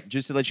 By the way,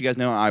 just to let you guys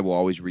know, I will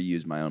always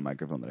reuse my own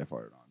microphone that I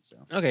farted on. So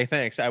okay,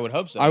 thanks. I would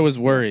hope so. I was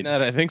worried. Now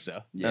that I think so.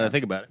 Now Yeah. that I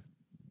think about it.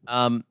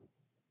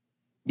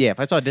 Yeah,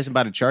 if I saw a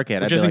disembodied shark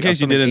head, I'd Just be in like, case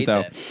you someone didn't, ate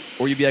though. that.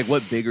 or you'd be like,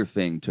 "What bigger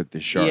thing took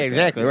the shark?" Yeah,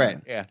 exactly. out? Right.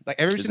 Yeah. Like,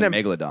 have you ever Just seen a that?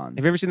 megalodon.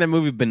 Have you ever seen that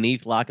movie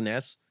Beneath Loch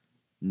Ness?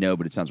 No,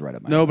 but it sounds right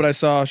up my. No, but I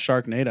saw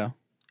Sharknado.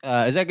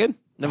 Is that good?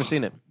 Never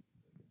seen it.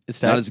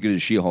 It's not tight. as good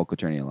as She-Hulk with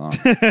Turning Along.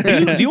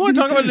 do you want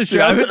to talk about the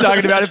show? I've been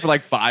talking about it for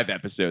like 5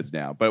 episodes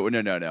now. But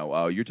no.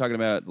 Oh, you're talking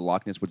about the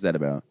Loch Ness. What's that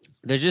about?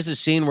 There's just a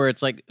scene where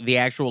it's like the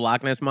actual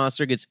Loch Ness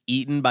monster gets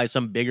eaten by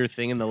some bigger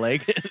thing in the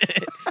lake.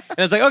 And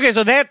it's like, okay,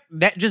 so that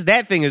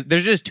thing is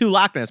there's just 2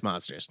 Loch Ness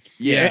monsters.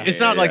 It's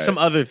not like some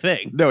other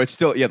thing. No, it's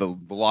still the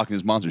Loch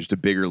Ness monster, just a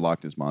bigger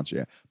Loch Ness monster.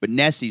 Yeah, but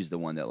Nessie's the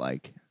one that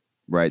like,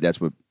 right? That's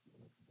what.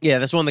 Yeah,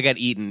 that's the one that got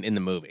eaten in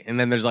the movie. And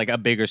then there's like a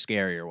bigger,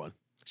 scarier one.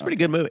 It's a pretty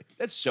good movie.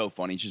 That's so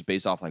funny. It's just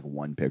based off like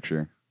one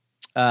picture.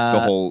 Uh, The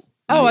whole.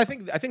 I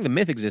think the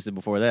myth existed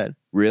before that.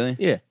 Really?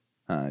 Yeah.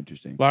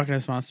 Interesting. Loch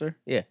Ness monster.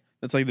 Yeah.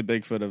 That's like the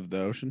Bigfoot of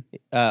the ocean.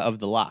 Of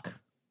the loch.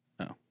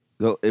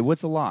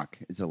 What's a loch?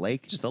 It's a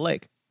lake. Just a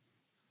lake.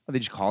 Oh, they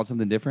just call it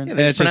something different. Yeah,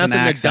 they it's just just pronounce an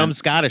it in their accent. dumb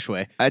Scottish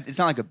way. It's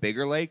not like a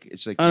bigger lake.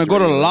 It's like I'm gonna go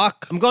to the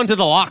lock I'm going to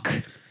the lock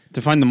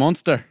to find the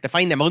monster. to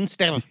find the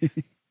monster.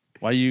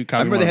 Why are you I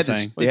copying remember what they I'm had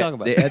saying? What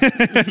are you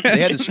talking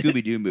They had the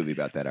Scooby Doo movie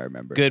about that. I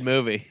remember. Good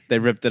movie. They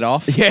ripped it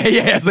off. Yeah,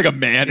 it's like a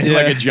man and Yeah.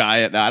 like a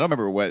giant. No, I don't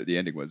remember what the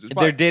ending was. It was There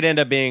probably- did end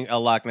up being a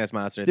Loch Ness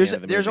monster. At There's- the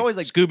end of the there's movie. always,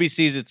 like- Scooby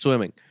sees it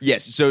swimming.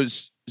 yes. So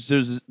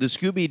the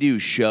Scooby Doo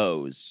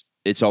shows.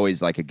 It's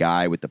always like a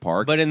guy with the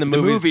park. But in the The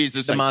movies,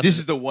 it's the like, monster- this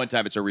is the one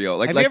time it's a real.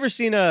 Like, Have like you ever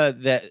seen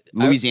that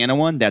Louisiana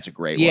one? That's a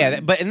great Yeah,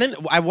 one. but and then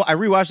I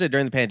rewatched it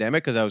during the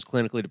pandemic because I was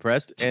clinically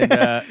depressed. And You're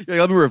like,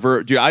 let me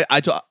revert, dude. I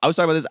was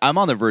talking about this. I'm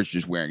on the verge of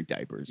just wearing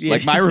diapers. Yeah.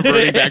 Like my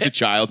reverting back to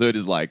childhood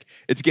is like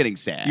it's getting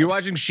sad. you're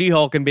watching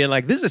She-Hulk and being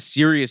like, "This is a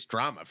serious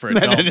drama for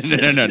adults."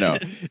 no.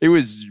 It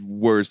was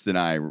worse than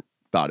I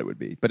thought it would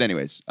be. But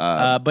anyways,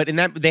 But in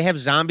that they have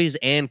zombies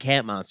and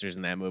cat monsters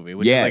in that movie,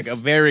 which Yes.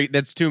 is like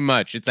that's too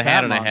much. It's a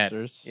hat on a hat.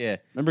 monsters. Yeah.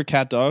 Remember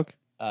Cat Dog?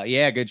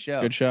 Yeah, good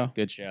show. Good show.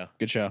 Good show.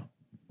 Good show.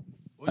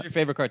 What was your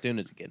favorite cartoon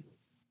as a kid?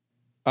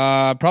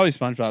 Probably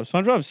SpongeBob.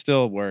 SpongeBob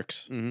still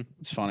works. Mhm.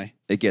 It's funny.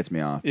 it gets me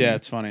off. Yeah,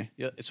 it's funny.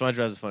 Yeah,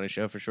 SpongeBob's a funny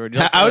show for sure. Did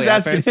you like I was Fairly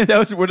asking. Oddparents? That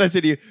was what did I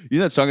say to you. You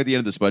know that song at the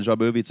end of the SpongeBob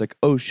movie? It's like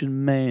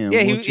Ocean Man.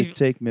 Yeah, Won't you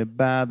take me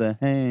by the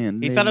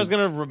hand? He thought I was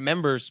gonna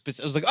remember. I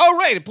was like, "Oh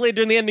right, it played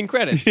during the ending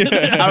credits."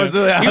 I was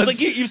like, he was like,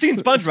 "You've seen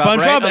SpongeBob, right?"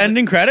 I SpongeBob was like-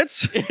 ending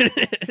credits?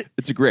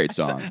 It's a great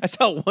song. I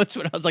saw it once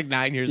when I was like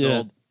 9 years Yeah.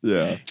 old.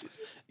 Yeah,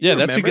 Yeah,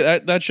 that's a remember?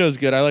 good. That show's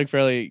good. I like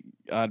Fairly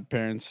Odd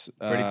Parents.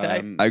 Pretty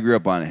tight. I grew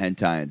up on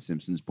hentai and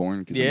Simpsons porn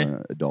because Yeah. I'm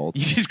an adult.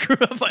 You just grew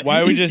up. On,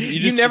 Why we just you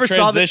just never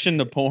saw the. transition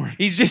to porn?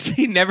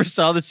 He never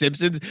saw The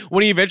Simpsons.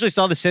 When he eventually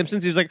saw The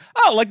Simpsons, he was like,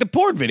 "Oh, like the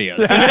porn videos."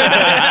 Wait,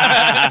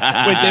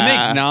 they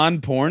make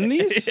non-porn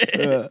these?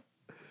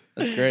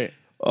 That's great.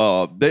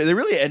 Oh, they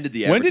really ended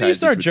the. When did you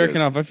start advertisements with jerking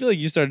those. off? I feel like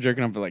you started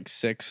jerking off at like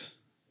 6.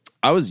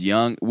 I was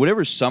young.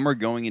 Whatever summer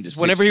going into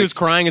Whenever he was sixth-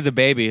 crying as a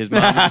baby, his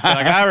mom would just be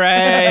like, "All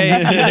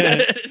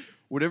right."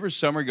 whatever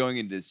summer going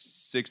into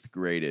 6th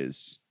grade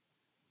is.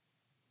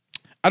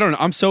 I don't know.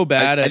 I'm so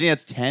bad I at. think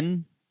that's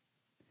 10.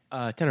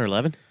 10 or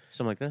 11,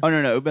 something like that. Oh no,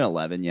 it would have been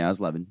 11. Yeah, I was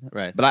 11.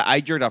 Right. But I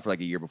jerked off for like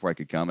a year before I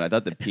could come, and I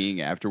thought the peeing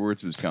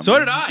afterwards was coming. So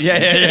did I.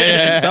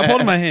 Yeah. Stop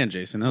holding my hand,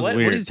 Jason. That was What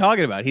weird. are you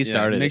talking about? He Yeah,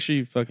 started. Make it. sure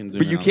you fucking zoom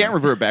But in you on can't that.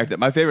 revert back. That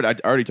my favorite. I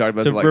already talked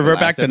about. To this, like, the revert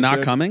last back to not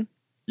episode. coming.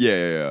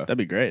 Yeah. That'd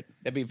be great.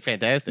 That'd be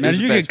fantastic. Imagine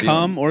if you the could best feeling.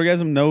 come,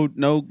 orgasm,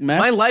 no mess.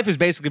 My life has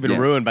basically been Yeah.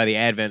 ruined by the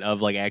advent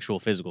of like actual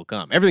physical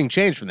cum. Everything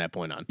changed from that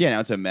point on. Yeah,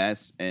 now it's a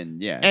mess,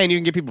 and yeah, And you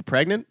can get people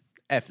pregnant.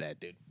 F that,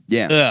 dude.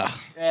 yeah.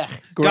 Ugh.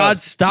 God,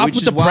 stop Which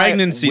with is the why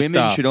pregnancy women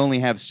stuff. should only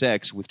have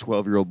sex with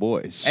 12-year-old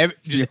boys. Every-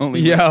 It's the just-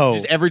 only Yo.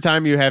 Just every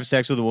time you have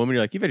sex with a woman,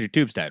 you're like, you've had your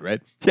tubes tied,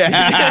 right?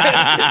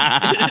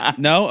 Yeah.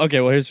 No? Okay,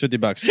 well, here's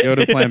 $50. Go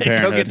to Planned Go get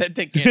Parenthood. that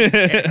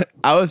ticket.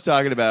 I was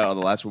talking about on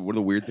the last one. One of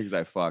the weird things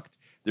I fucked.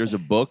 There's a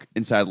book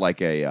inside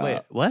like a.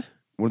 Wait, what?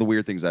 One of the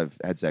weird things I've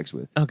had sex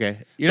with. Okay.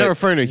 You're not Like,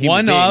 referring to a human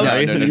One being, of, are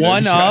you? No.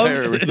 one Yeah.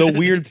 of the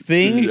weird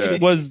things Yeah.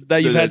 was that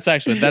you've No. had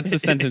sex with. That's the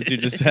sentence you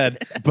just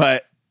said.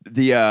 But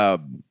the. I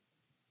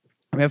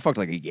mean, I fucked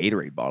like a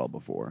Gatorade bottle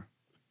before.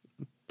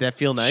 That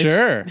feel nice?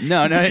 Sure.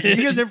 No. You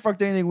guys never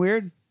fucked anything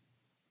weird?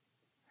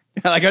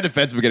 I got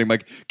defensive getting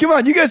like, come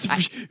on, you guys.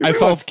 I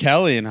fucked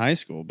Kelly in high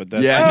school, but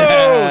that's Yeah.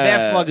 Oh,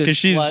 that fucking because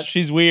slut.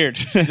 she's weird.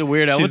 She's a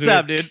weirdo. She's What's a-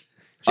 up, dude?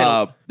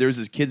 There was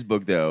this kid's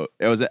book though.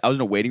 I was in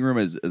a waiting room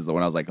as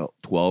when I was like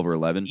 12 or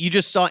 11. You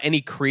just saw any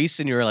crease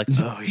and you were like,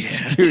 oh,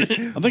 yeah. Dude, I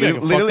think I can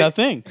fuck literally- that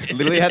thing.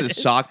 literally had a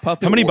sock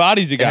puppet. How many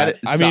bodies you It had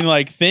got? a I mean, sock-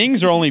 like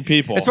things or only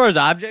people? As far as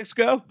objects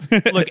go,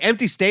 look,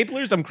 empty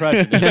staplers, I'm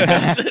crushing.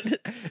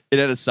 It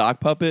had a sock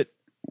puppet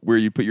where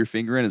you put your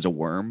finger in as a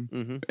worm,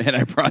 Mhm. and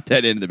I brought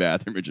that into the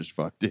bathroom and just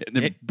fucked it, and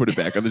then put it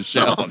back on the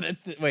shelf. Oh, wait,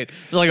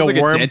 it's like It's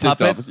a worm dentist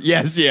puppet, office.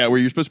 Yes, yeah, where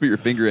you're supposed to put your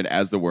finger in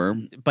as the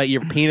worm. but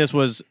your penis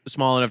was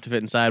small enough to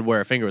fit inside where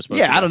a finger was supposed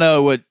to Yeah, go. I don't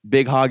know what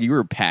big hog you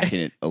were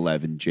packing at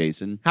 11,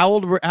 Jason. How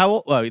old?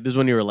 Well, this is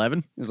when you were 11.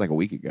 It was like a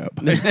week ago.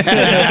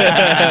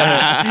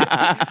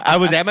 I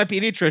was at my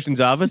pediatrician's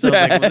office. I was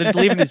like, well, they're just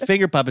leaving these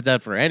finger puppets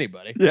out for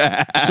anybody.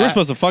 Yeah, So we're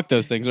supposed to fuck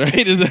those things,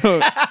 right? Is that-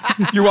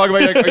 you're walking by,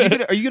 you're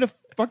like, are you gonna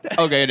fuck that?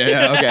 Okay, no,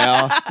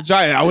 okay.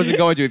 Sorry, I wasn't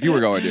going to. If you were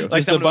going to, Like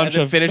Just a someone bunch had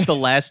to of- finish the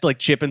last like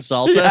chip and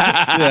salsa.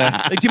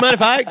 yeah. Like, do you mind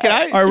if I? Can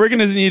I? All right, we're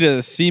gonna need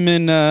a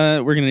semen.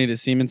 We're gonna need a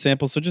semen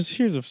sample. So just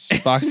here's a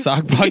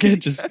sock bucket.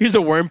 Just Here's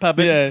a worm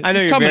puppet. Yeah, I know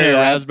just you're come very into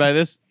that. aroused by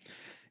this.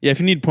 yeah. If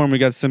you need porn, we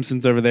got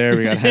Simpsons over there.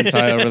 We got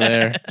hentai over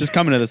there. Just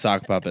come into the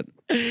sock puppet.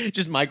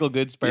 Just Michael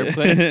Good sperm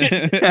clip.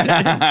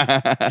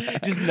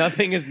 Just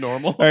nothing is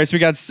normal. All right, so we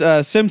got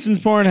Simpsons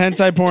porn,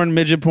 hentai porn,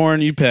 midget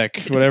porn. You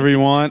pick whatever you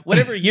want.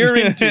 Whatever you're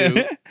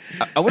into,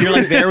 I wonder, you're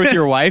like there with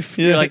your wife.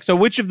 Yeah. You're like, so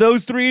which of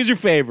those three is your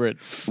favorite?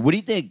 what do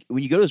you think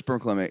when you go to a sperm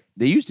clinic?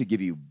 They used to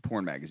give you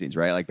porn magazines,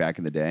 right? Like back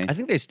in the day. I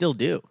think they still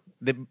do,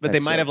 but they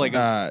That's might so have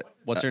like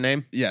what's her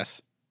name?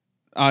 Yes,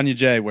 Anya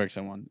J works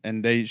on one,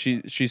 and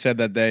she said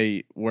that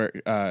they work.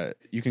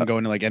 You can go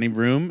into like any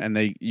room,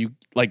 and you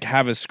like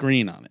have a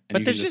screen on it. And But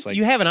you there's can just like,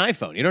 you have an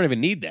iPhone. You don't even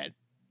need that.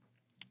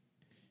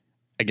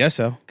 I guess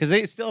so. Because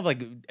they still have like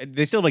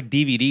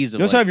DVDs of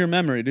You also have your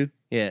memory, dude.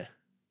 yeah.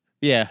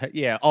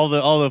 All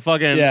the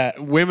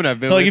fucking women I've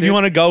been. So like, with, if you dude.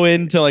 want to go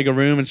into like a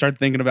room and start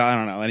thinking about, I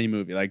don't know, any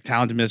movie like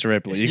Talented Mr.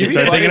 Ripley, you can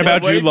start thinking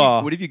about Jude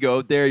Law. What if you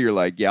go there? You're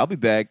like, yeah, I'll be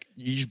back.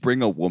 You just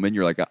bring a woman.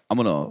 You're like, I'm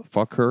gonna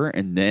fuck her,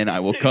 and then I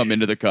will come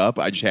into the cup.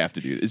 I just have to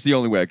do it. It's the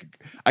only way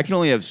I can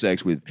only have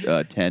sex with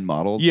 10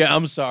 models. Yeah,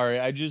 I'm sorry.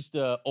 I just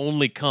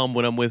only come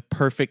when I'm with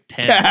perfect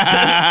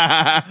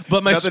 10s.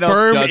 But my Nothing else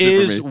sperm does it for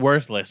is me.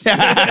 worthless.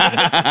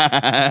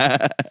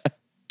 Yeah,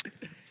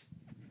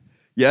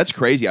 that's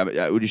crazy.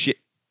 Would she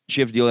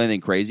have to deal with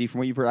anything crazy from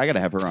what you've heard? I gotta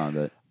have her on,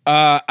 but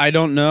I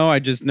don't know. I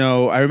just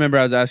know. I remember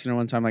I was asking her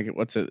one time, like,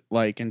 what's it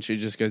like? And she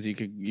just goes, you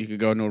could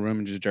go into a room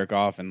and just jerk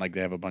off, and like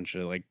they have a bunch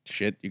of like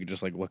shit you could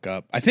just like look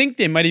up. I think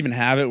they might even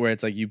have it where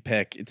it's like you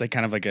pick. It's like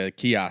kind of like a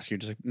kiosk. You're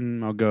just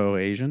like, I'll go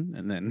Asian,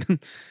 and then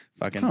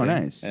fucking. Oh, thing.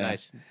 nice. Yeah.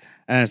 Nice. And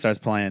then it starts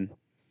playing.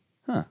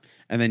 Huh.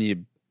 And then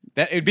you.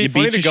 It'd be You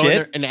funny beat to your go in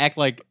shit? there and act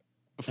like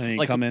And then you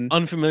like come in.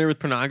 unfamiliar with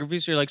pornography.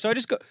 So you're like, so I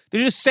just go.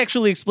 There's just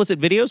sexually explicit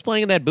videos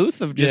playing in that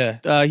booth of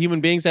just human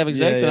beings having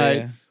sex,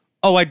 and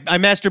I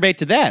masturbate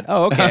to that.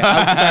 Oh, okay.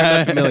 I'm sorry, I'm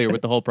not familiar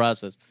with the whole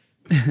process.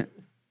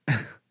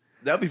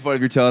 that'd be funny if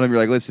you're telling him. You're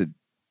like, listen,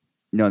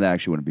 no, that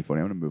actually wouldn't be funny.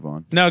 I'm gonna move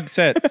on. No,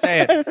 say it.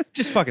 Say it.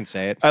 Just fucking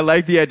say it. I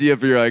like the idea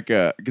if you're like,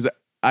 because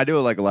I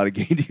know like a lot of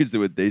gay dudes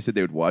they said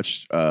they would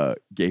watch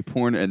gay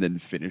porn and then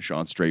finish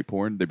on straight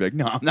porn. They'd be like,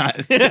 no, I'm not.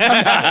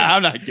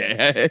 I'm not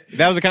gay.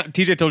 That was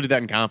TJ told you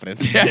that in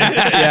confidence.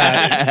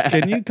 Yeah.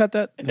 Can you cut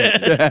that?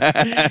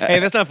 Hey,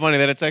 that's not funny.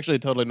 That it's actually a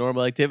totally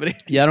normal activity.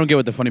 Yeah, I don't get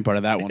what the funny part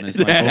of that one is,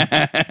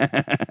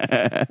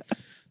 Michael.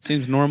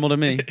 Seems normal to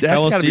me. How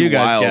That's else gotta do be you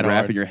guys wild get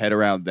wrapping hard? your head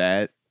around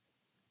that.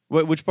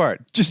 Which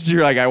part? Just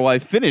you're like, I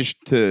finished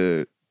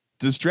to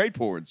straight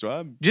porn, so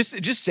I'm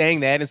Just saying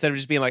that instead of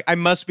just being like, I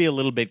must be a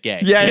little bit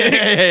gay.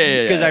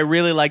 yeah. Because I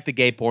really like the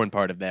gay porn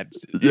part of that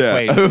yeah.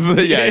 equation.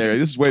 yeah.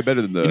 This is way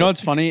better than the. You know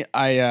what's funny?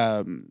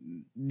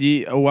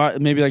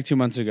 Maybe like 2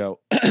 months ago,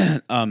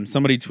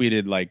 somebody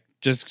tweeted like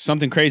just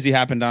something crazy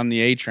happened on the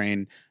A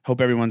train. Hope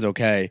everyone's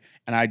okay.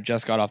 And I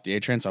just got off the A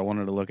train, so I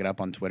wanted to look it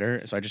up on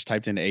Twitter. So I just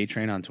typed in A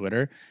train on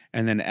Twitter,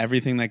 and then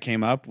everything that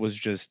came up was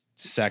just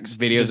sex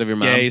Videos just of your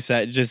mom? gay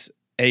just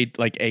A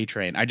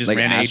train. I just Like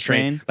ran ass A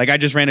train. train? Like I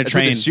just ran a That's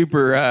what train. the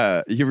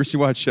super. You ever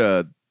watch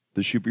the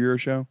superhero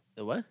show,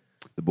 The what?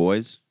 The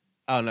Boys?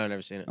 Oh, no, I've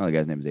never seen it. Oh, the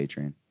guy's name is A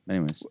Train.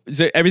 Anyways,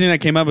 So everything that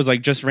came up was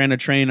like just ran a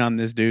train on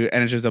this dude,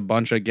 and it's just a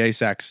bunch of gay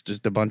sex,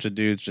 just a bunch of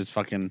dudes just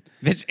fucking.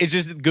 It's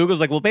just Google's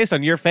like, well, based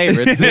on your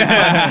favorites,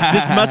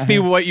 this must be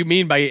what you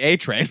mean by A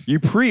Train. you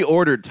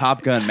pre-ordered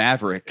Top Gun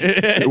Maverick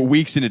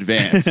weeks in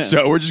advance,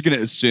 so we're just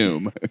gonna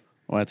assume.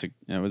 Well, it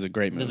was a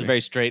great movie. This is a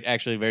very straight,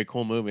 actually very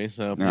cool movie.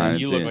 So No, I didn't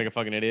you see look it. like a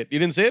fucking idiot. You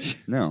didn't see it?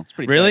 No,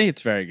 Pretty Really?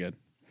 It's very good.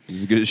 this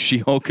is as good as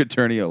She-Hulk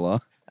Attorney at Law.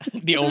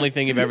 tight. The only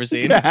thing you've ever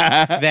seen.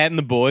 That and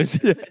The Boys.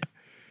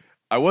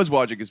 I was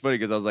watching. It's funny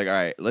because I was like, all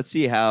right, let's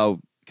see how.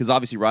 Because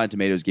obviously Rotten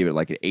Tomatoes gave it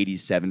like an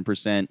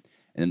 87%, and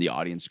then the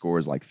audience score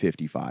is like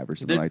 55 or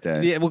something like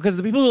that. Yeah, well, because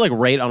the people who like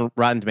rate on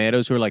Rotten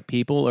Tomatoes who are like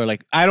people are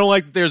like, I don't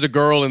like that there's a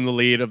girl in the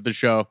lead of the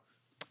show.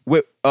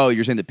 Wait, oh,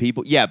 you're saying the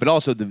people? Yeah, but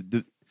also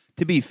the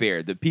to be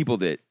fair, the people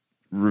that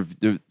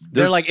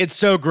They're like, it's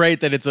so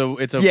great that it's a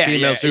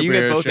female superhero you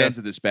get both show. ends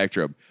of the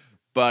spectrum.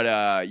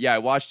 But yeah, I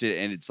watched it,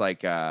 and it's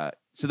like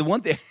so the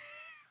one thing.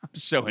 I'm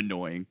so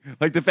annoying.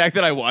 Like the fact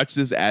that I watched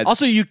this ad.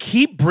 Also, you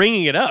keep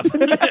bringing it up.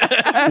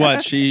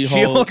 What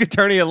She-Hulk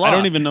Attorney at Law. I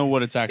don't even know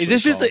what it's actually. Is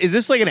this just called. is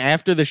this like an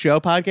after the show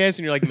podcast, and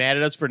you're like mad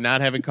at us for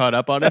not having caught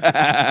up on it?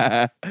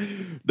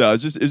 No,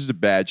 it's just a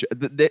bad show.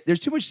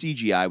 There's too much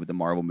CGI with the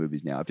Marvel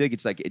movies now. I feel like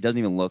it's like it doesn't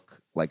even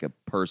look like a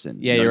person.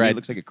 Yeah, You know you're what I mean? right. It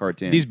looks like a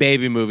cartoon. These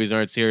baby movies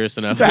aren't serious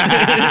enough.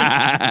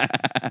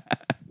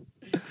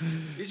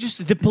 It's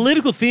just the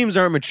political themes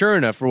aren't mature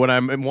enough for what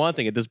I'm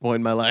wanting at this point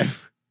in my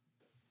life.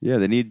 Yeah,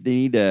 they need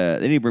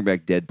to bring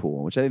back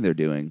Deadpool, which I think they're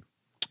doing.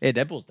 Hey,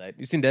 Deadpool's dead.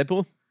 You seen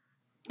Deadpool?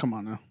 Come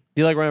on now.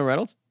 Do you like Ryan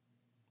Reynolds?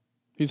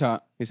 He's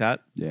hot. He's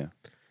hot. Yeah.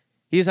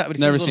 He's hot. But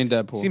he Never seems a seen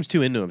little- Deadpool. Seems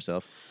too into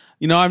himself.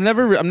 You know, I'm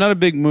not a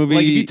big movie.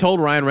 Like if you told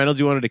Ryan Reynolds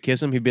you wanted to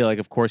kiss him, he'd be like,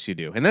 "Of course you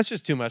do," and that's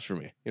just too much for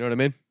me. You know what I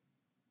mean?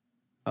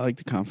 I like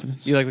the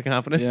confidence. You like the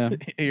confidence? Yeah.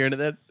 You're into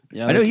that?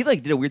 Yeah, I know he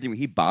like did a weird thing where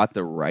he bought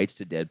the rights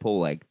to Deadpool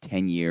like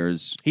 10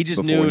 years. He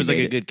just before knew it he was like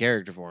made a it. good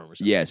character for him or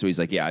something. Yeah, so he's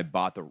like, yeah, I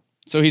bought the.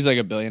 So he's like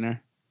a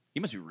billionaire. He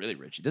must be really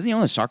rich. Doesn't he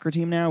own a soccer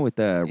team now with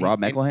Rob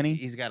McElhenney?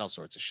 He's got all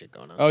sorts of shit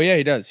going on. Oh yeah,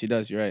 he does. He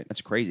does. You're right.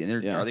 That's crazy.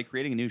 And Yeah. are they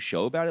creating a new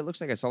show about it? It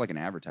looks like I saw like an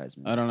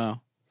advertisement. I don't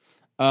know.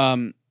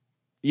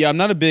 Yeah, I'm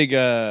not a big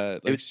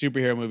like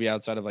superhero movie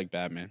outside of like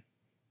Batman.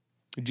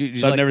 Did you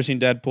So I've like, never seen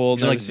Deadpool.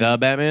 did you never like seen the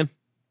Batman?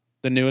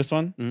 the newest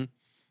one.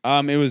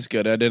 Mhm. It was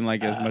good. I didn't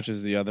like it as much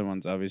as the other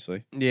ones.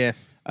 Obviously, Yeah.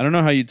 I don't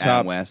know how you Adam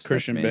top West, that's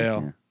Christian me.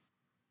 Bale.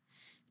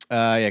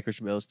 Yeah. Yeah,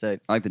 Christian Bale's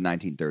tight. I like the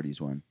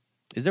 1930s one.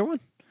 Is there one?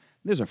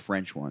 There's a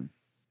French one.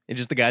 And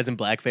just the guys in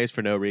blackface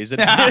for no reason.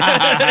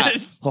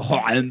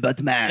 Oh, I'm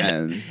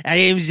Batman. I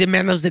am the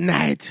man of the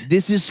night.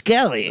 This is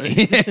Skelly.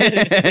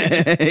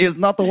 He's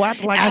not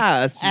white like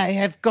us. I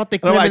have got the I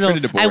don't know why I criminal.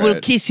 turned into I will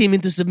Borat. kiss him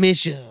into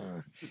submission.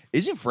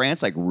 Isn't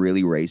France like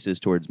really racist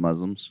towards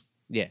Muslims?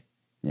 Yeah.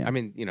 Yeah. I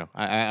mean,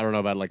 I don't know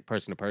about like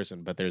person to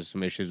person, but there's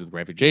some issues with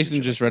refugees. Jason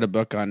and shit just read a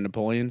book on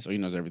Napoleon, so he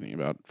knows everything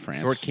about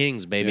France. like that. Short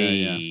kings,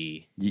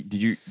 baby. Did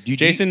you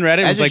Jason read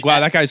it and as was a- like, wow,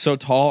 that guy's so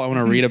tall. I want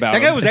to read about That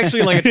him. guy was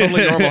actually like a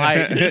totally normal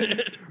height.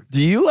 Do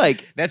you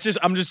like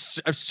I'm just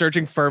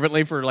searching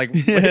fervently for like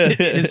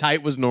his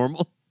height was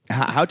normal.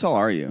 how tall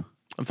are you?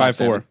 I'm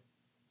 5'4".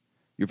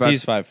 You're 5.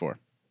 He's 5'4".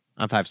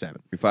 I'm 5'7".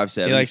 You're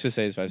 5'7". He likes to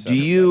say he's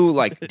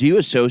 5'7". Do you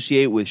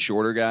associate with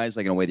shorter guys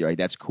like in a way that you're like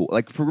that's cool?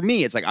 Like for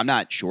me, it's like I'm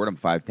not short. I'm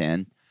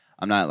 5'10".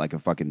 I'm not like a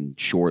fucking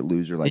short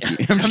loser like you.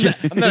 I'm just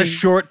kidding. I'm not a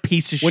short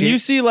piece of When shit. you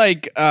see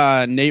like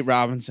Nate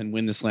Robinson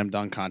win the slam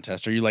dunk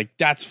contest, are you like,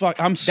 that's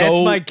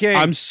my king.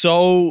 I'm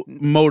so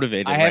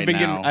motivated. I have right been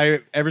now.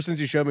 getting. Ever since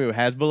you showed me who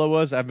Hasbulla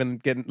was, I've been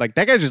getting like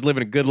that guy's just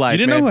living a good life.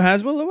 You didn't man. know who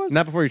Hasbulla was?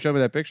 Not before you showed me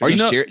that picture. Are you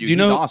know, serious? Do you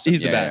know? He's awesome. He's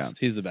the Yeah, best.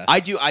 He's the best.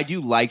 I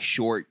do like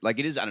short. Like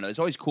it is. I don't know. It's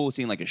always cool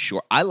seeing like a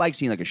short. I like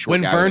seeing like a short.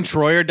 When guy Vern with-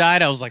 Troyer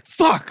died, I was like,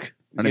 "Fuck!"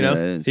 I don't You know know,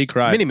 who that is. He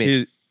cried. Mini-Me.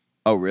 He-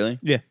 Oh really?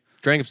 yeah,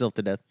 drank himself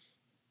to death.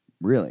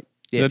 Really?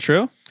 Yeah. Is that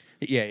true?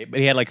 Yeah, but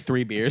he had like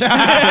 3 beers.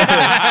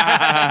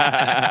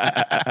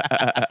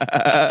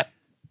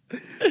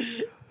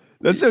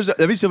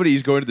 That'd be somebody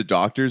who's going to the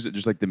doctors and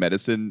just like the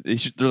medicine.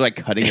 They're like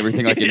cutting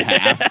everything like in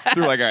half.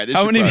 They're like, all right, this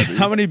How should many probably-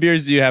 how many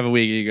beers do you have a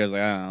week? He goes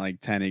like, I don't know, like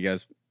 10. He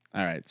goes,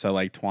 all right, so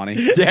like 20.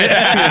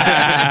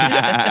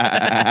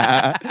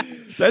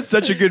 That's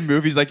such a good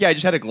movie. He's like, yeah, I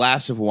just had a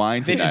glass of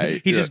wine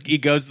tonight. he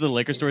goes to the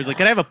liquor store. He's like,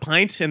 "Can I have a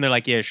pint?" And they're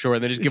like, "Yeah, sure."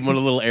 And they just give him one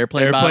of the little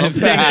airplane bottles.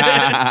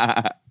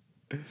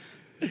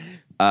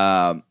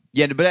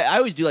 Yeah, but I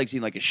always do like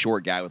seeing like a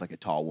short guy with like a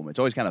tall woman. It's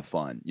always kind of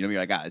fun. You know what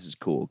I mean? Like, ah, this is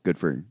cool. Good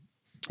for him.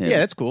 Yeah,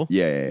 that's cool.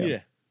 Yeah.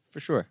 For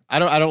sure. I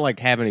don't like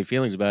have any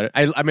feelings about it.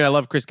 I mean, I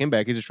love Chris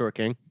Kimbeck. He's a short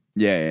king.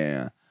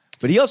 Yeah.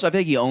 But he also, I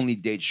think he only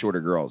dates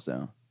shorter girls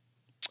though.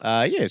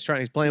 Yeah, he's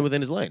playing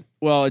within his lane.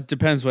 Well, it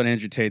depends what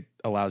Andrew Tate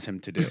allows him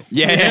to do.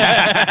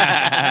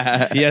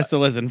 Yeah. He has to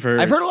listen for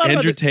I've heard a lot about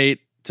Andrew it. Tate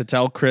to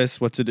tell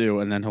Chris what to do,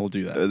 and then he'll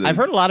do that. I've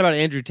heard a lot about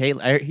Andrew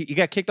Tate. He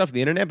got kicked off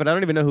the internet, but I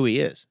don't even know who he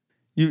is.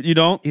 You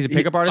don't? He's a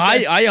pickup artist,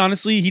 guys? I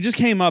honestly, he just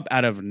came up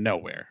out of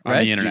nowhere on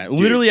Right? the internet. Dude.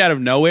 Literally out of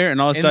nowhere, and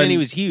all of a And sudden then he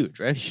was huge,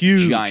 right?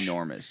 huge.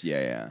 ginormous.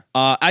 Yeah.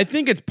 I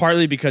think it's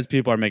partly because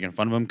people are making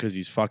fun of him because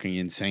he's fucking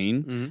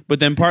insane. Mhm. But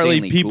then partly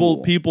Insanely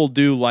cool. people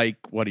do like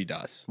what he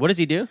does. What does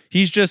he do?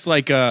 He's just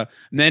like men.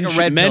 Like a red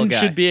pill Men guy.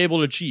 should be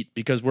able to cheat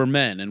because we're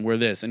men and we're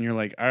this. And you're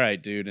like, all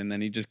right, dude. And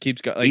then he just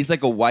keeps going. He's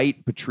like a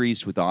white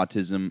Patrice with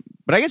autism,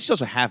 but I guess he's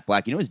also half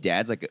black. You know, his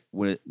dad's like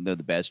one of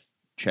the best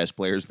chess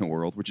players in the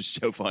world, which is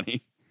so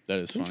funny. that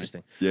is funny.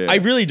 Interesting. Yeah, I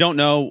really don't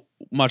know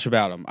much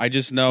about him. I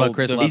just know But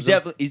Chris loves he's him.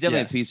 definitely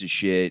Yes. a piece of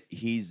shit.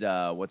 He's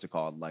what's it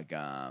called? Like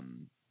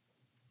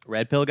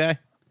Red pill guy?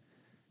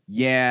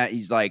 yeah,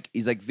 he's like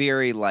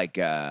very like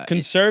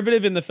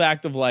conservative in the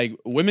fact of like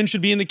women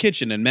should be in the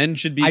kitchen and men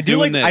should be I do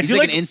doing like- this. I he's do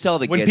like like an incel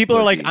that When gets people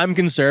are like, pussy. "I'm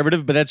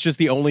conservative," but that's just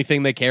the only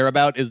thing they care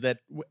about is that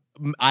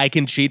I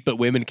can cheat, but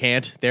women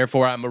can't.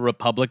 Therefore, I'm a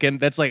Republican.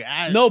 That's like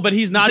no, but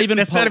he's not even.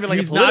 That's not even like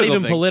a he's not political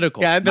even thing.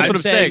 political. Yeah, that's what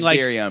I'm saying. Like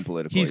very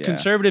unpolitical. he's yeah.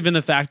 conservative in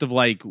the fact of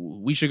like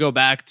we should go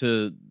back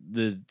to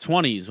the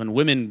 20s when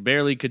women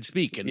barely could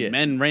speak and Yeah.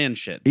 men ran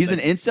shit. He's an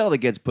That's- incel that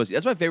gets pussy.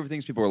 That's my favorite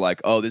things. People are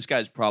like, "Oh, this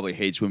guy's probably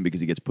hates women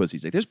because he gets pussy."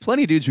 He's like, there's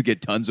plenty of dudes who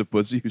get tons of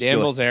pussy who Dan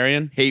still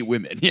Bilzerian. hate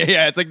women.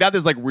 Yeah. It's like not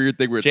this like weird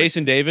thing where it's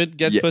Jason David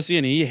gets Yeah. pussy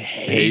and he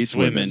hates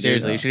women.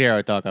 seriously, Yeah. you should hear how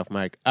I talk off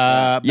mic.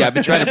 yeah, I've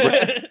been trying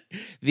to.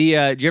 Do you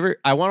ever?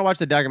 I want to watch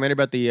the documentary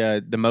about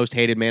the most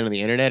hated man on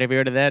the internet. Have you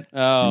heard of that?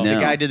 Oh, No.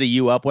 The guy did the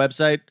U Up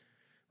website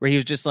where he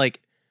was just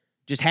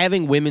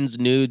having women's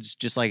nudes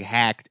just like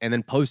hacked and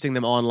then posting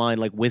them online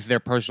like with their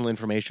personal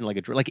information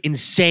like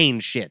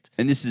insane shit.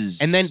 And this is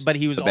But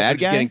he was a also bad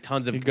just guy? getting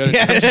tons of. You go to-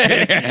 Yeah, I'm just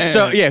kidding.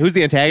 So yeah, who's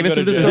the antagonist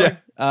You of go the to story? jail.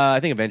 I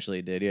think eventually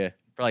he did. Yeah,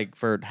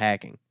 for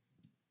hacking,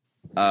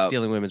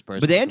 stealing women's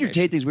personal. But the Andrew information.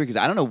 Tate thing's weird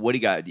because I don't know what he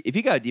got. If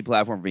he got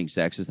deplatformed for being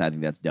sexist, then I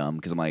think that's dumb.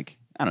 Because I'm like,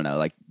 I don't know,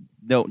 like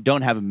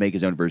don't have him make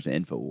his own version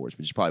of InfoWars,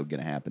 which is probably going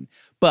to happen.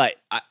 But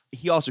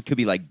he also could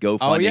be like GoFundMe.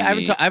 Oh yeah,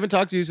 I haven't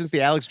talked to you since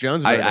the Alex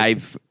Jones. verdict.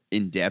 I've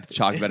in depth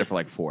talked about it for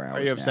like 4 hours.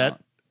 Are you upset? now.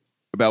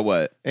 About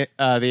what?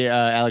 The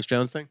Alex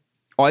Jones thing.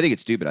 Oh, I think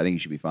it's stupid. I think he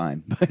should be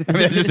fine. But I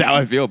mean, that's just how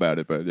I feel about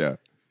it. But yeah,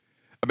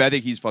 I mean, I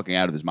think he's fucking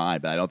out of his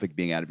mind. But I don't think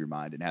being out of your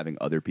mind and having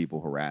other people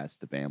harass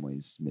the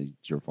families is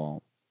your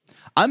fault.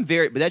 I'm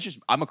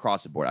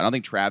across the board. I don't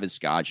think Travis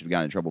Scott should have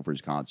gotten in trouble for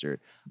his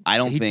concert. I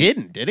don't He think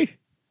didn't, did he?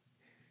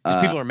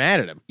 Because people are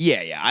mad at him.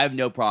 Yeah, I have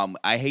no problem.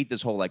 I hate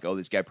this whole like, oh,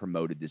 this guy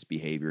promoted this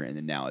behavior, and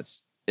then now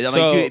it's I'm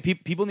So- like,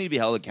 dude, people need to be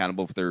held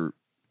accountable for their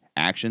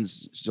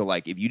actions. So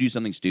like, if you do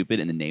something stupid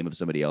in the name of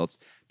somebody else,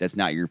 that's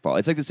not your fault.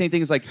 It's like the same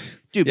thing as like,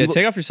 dude, yeah, people,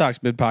 take off your socks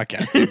mid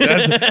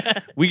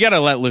podcast. We gotta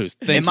let loose.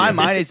 Thank in my you.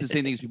 mind, it's the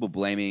same thing as people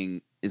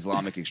blaming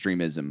Islamic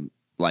extremism,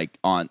 like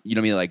on, you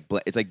know what I mean?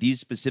 Like, it's like these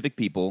specific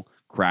people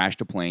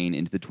crashed a plane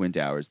into the Twin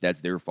Towers.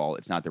 That's their fault.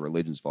 It's not their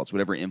religion's fault. It's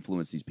whatever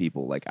influenced these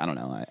people. Like, I don't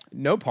know.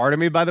 No part of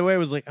me, by the way,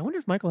 was like, I wonder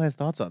if Michael has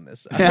thoughts on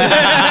this.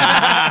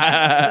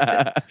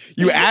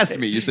 You asked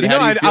me. You said, You know,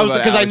 how do you feel I was about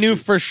because I Alex knew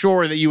Jones? for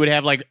sure that you would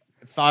have like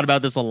thought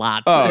about this a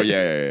lot. Oh,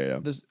 yeah.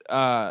 This,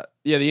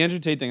 yeah, the Andrew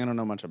Tate thing I don't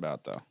know much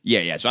about though.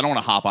 Yeah. So I don't want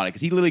to hop on it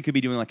because he literally could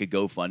be doing like a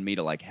GoFundMe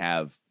to like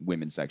have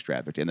women sex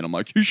trafficked, and then I'm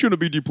like, he shouldn't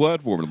be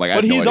deplatformed. I'm like, I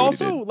But have no he's idea what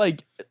he also did.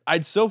 like,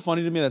 it's so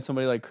funny to me that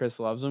somebody like Chris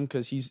loves him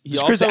because he Does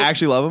also Chris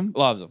actually love him?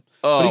 loves him.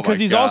 Oh, But because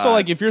my he's also God.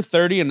 like, if you're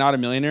 30 and not a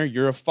millionaire,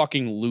 you're a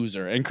fucking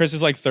loser. And Chris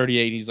is like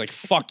 38, and he's like,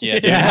 fuck yeah,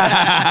 dude. Fuck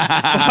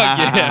yeah.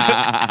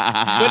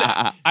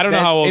 But I don't know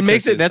how old it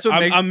makes Chris it- that's what is.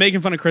 makes- I'm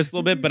making fun of Chris a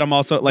little bit, but I'm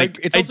also like,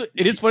 It's also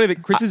it is funny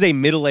that Chris is a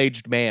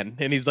middle-aged man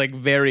and he's like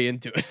very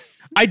into it.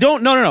 I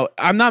don't. No.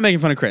 I'm not making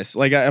fun of Chris.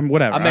 Like, I'm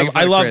whatever. I'm making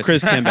fun I of love Chris.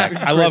 Chris Kimbeck.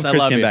 I Chris, love I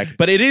Chris love you. Kimbeck.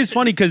 But it is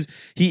funny because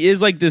he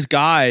is like this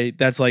guy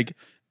that's like,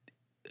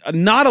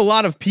 not a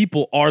lot of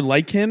people are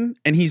like him,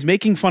 and he's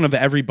making fun of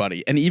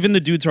everybody. And even the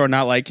dudes who are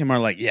not like him are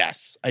like,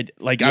 yes, I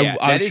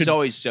That is should.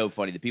 always so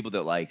funny. The people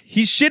that like,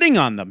 He's shitting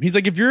on them. He's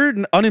like, if you're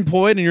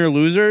unemployed and you're a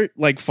loser,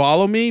 like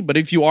follow me. But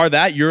if you are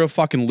that, you're a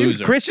fucking Dude,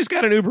 loser. Chris just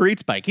got an Uber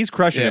Eats bike. He's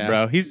crushing Yeah. it,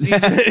 bro. He's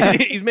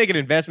he's making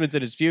investments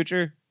in his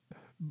future.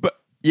 but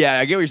yeah,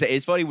 I get what you're saying.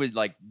 It's funny when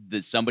like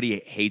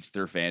somebody hates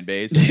their fan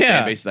base.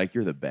 Yeah. Fan base is like,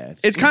 you're the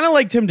best. It's kind of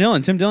like Tim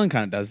Dillon. Tim Dillon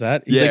kind of does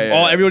that. He's Yeah, like,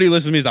 yeah. everybody who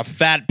listens to me is a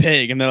fat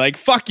pig, and they're like,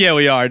 fuck yeah,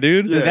 we are,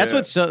 dude. Dude, that's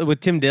what's so, with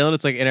Tim Dillon.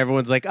 It's like, and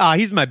everyone's like,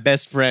 he's my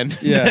best friend.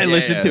 Yeah. I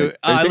listen to it.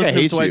 I listen to him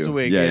hate twice you. a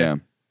week. Yeah.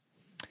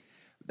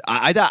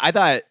 I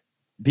thought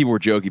people were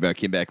joking about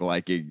Kimbeck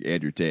liking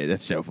Andrew Tate.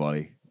 That's so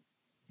funny.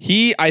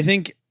 I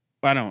think,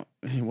 I don't,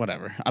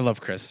 whatever. I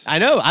love Chris. I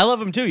know. I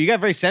love him too. You got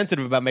very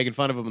sensitive about making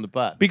fun of him in the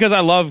pod. Because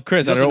I love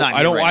Chris. He's also not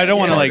here right I now. don't He's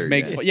want to like harder,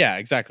 make yeah. fun. Yeah,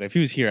 exactly. If he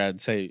was here, I'd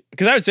say,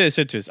 because I would say this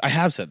shit to us. I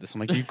have said this. I'm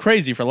like, you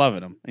crazy for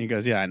loving him. And he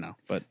goes, yeah, I know.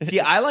 But See,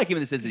 I like him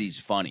in the sense that he's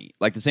funny.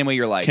 Like the same way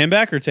you're like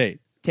Kimbeck or Tate?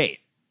 Tate.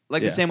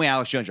 Like Yeah. the same way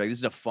Alex Jones. You're like, this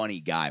is a funny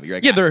guy. But you're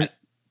like, Yeah, they're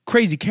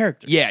crazy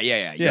characters. Yeah.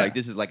 You're Yeah. like,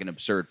 this is like an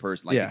absurd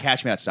person. Like Yeah. the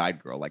Catch Me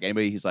Outside girl. Like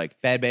anybody who's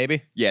like, Bad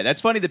baby. yeah,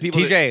 that's funny that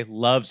people. TJ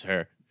loves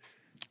her.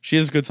 She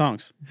has good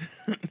songs.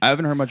 I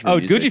haven't heard much. Of her Oh,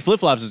 music. Gucci Flip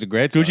Flops is a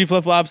great song. Gucci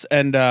Flip Flops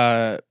and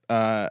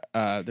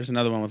there's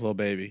another one with Lil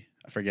Baby.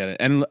 I forget it.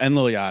 And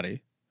Lil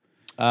Yachty.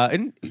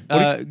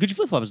 Gucci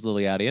Flip Flops is Lil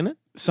Yachty, isn't it?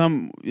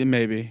 Some,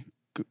 maybe.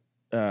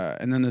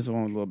 And then there's the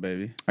one with Lil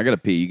Baby. I gotta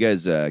pee. You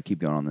guys keep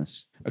going on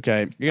this.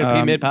 Okay. You're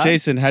gonna pee mid-pod?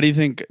 Jason, how do you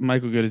think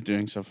Michael Good is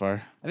doing so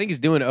far? I think he's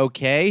doing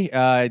okay.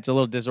 It's a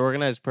little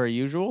disorganized per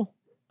usual.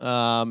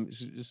 It's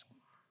just,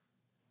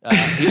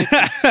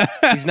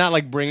 he's not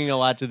like bringing a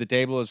lot to the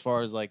table as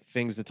far as like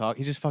things to talk.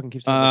 He just fucking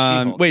keeps talking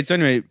about She-Hulk. Wait, so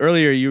anyway,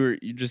 earlier you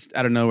just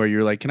out of nowhere you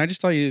were like, "Can I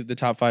just tell you the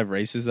top 5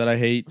 races that I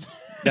hate?"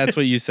 That's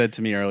what you said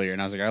to me earlier,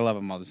 and I was like, "I love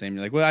them all the same."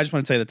 You're like, "Well, I just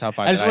want to tell you the top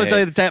 5." I just want to tell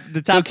you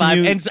the top can 5,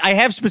 you- and I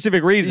have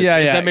specific reasons. Yeah,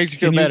 if yeah. that makes you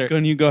feel better.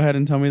 Can you go ahead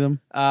and tell me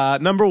them?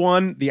 Number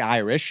 1, the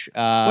Irish.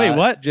 Wait,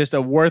 what? Just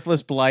a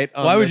worthless blight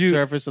on Why would the you-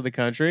 surface of the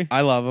country.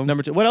 I love them.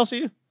 Number 2, what else are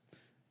you?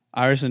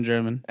 Irish and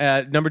German.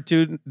 Number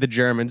 2, the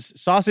Germans.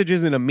 Sausage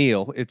isn't a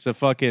meal; it's a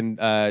fucking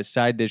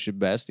side dish at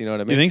best. You know what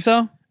I You mean? think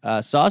so?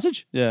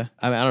 Sausage? Yeah.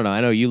 I mean, I don't know.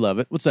 I know you love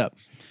it. What's up?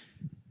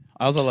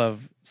 I also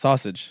love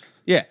sausage.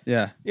 Yeah,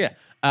 Yeah.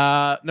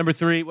 yeah. Number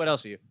 3, what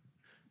else are you?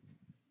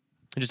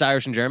 Just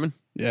Irish and German.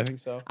 Yeah, I think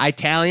so.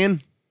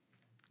 Italian.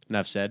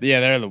 Enough said.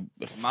 Yeah, they're the.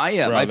 My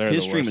Bro, my they're the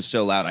piss stream worst. is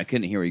so loud I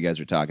couldn't hear what you guys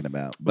were talking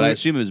about. But I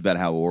assume it was about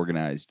how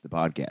organized the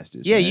podcast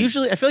is. Yeah, right?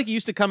 usually I feel like you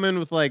used to come in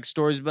with like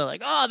stories about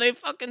like, oh, they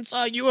fucking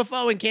saw a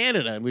UFO in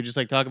Canada, and we just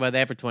like talk about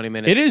that for 20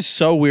 minutes. It is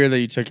so weird that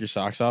you took your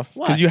socks off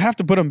Why? because you have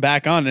to put them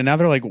back on, and now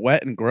they're like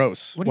wet and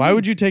gross. What do you Why mean?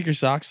 would you take your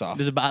socks off?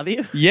 Does it bother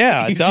you?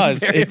 Yeah, You it seem does.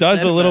 very It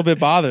does upset a little about it. bit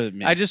bother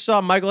me. I just saw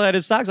Michael had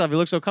his socks off. He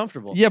looks so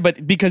comfortable. Yeah,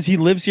 but because he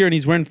lives here and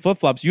he's wearing flip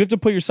flops, you have to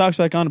put your socks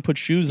back on and put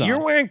shoes on.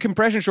 You're wearing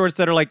compression shorts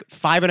that are like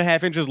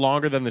 5.5 inches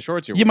longer than the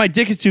shorts you're Yeah, wearing. my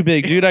dick is too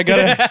big, dude. I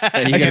gotta.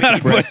 You gotta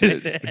compress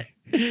put it.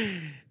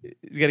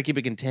 He's got to keep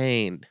it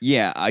contained.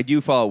 Yeah, I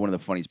do follow one of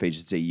the funniest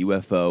pages. It's a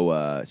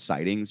UFO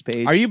sightings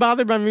page. Are you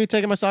bothered by me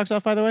taking my socks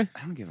off, by the way?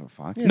 I don't give a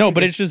fuck. No,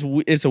 but it's just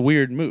it's a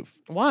weird move.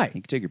 Why? You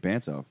can take your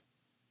pants off.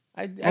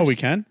 Oh, we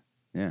can.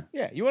 Yeah.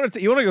 Yeah, you want to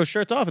go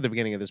shirts off at the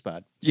beginning of this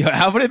pod. Yeah.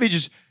 How would it be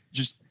just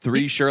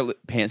 3 shirtless,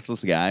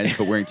 pantsless guys,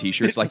 but wearing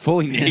t-shirts, like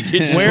fully naked,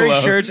 just Wearing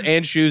below? shirts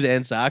and shoes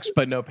and socks,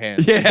 but no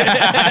pants.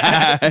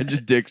 Yeah.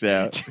 Just dicks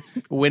out.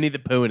 Winnie the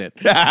Pooh in it.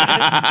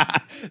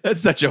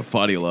 That's such a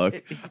funny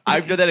look.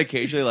 I've done that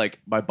occasionally. Like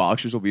my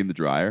boxers will be in the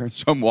dryer,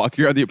 so I'm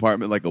walking around the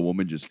apartment like a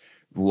woman, just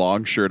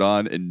long shirt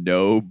on and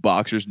no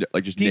boxers,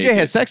 like just DJ naked.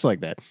 has sex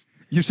like that.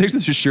 You have sex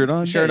with your shirt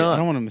on? Shirt I on.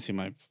 don't want him to see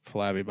my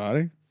flabby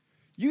body.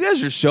 You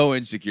guys are so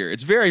insecure.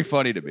 It's very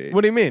funny to me.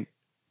 What do you mean?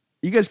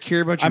 You guys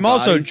care about your I'm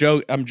also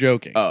bodies? I'm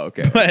joking. Oh,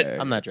 okay. But- okay.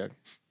 I'm not joking.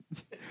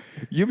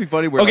 You'd be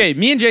funny. Where, Okay, like,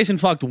 me and Jason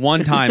fucked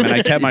one time and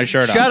I kept my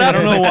shirt on. Shut up. I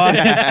don't know why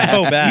it's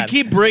so bad.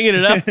 You keep bringing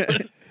it up.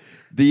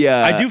 the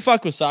I do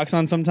fuck with socks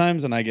on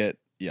sometimes and I get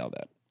yelled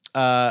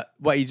at.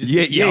 What you just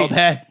You get yelled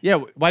at.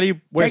 Yeah. Why do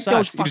you wear Take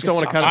those socks? You just don't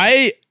want to fucking cut.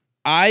 I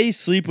I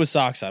sleep with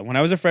socks on. When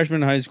I was a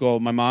freshman in high school,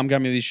 my mom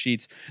got me these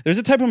sheets. There's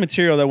a type of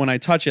material that when I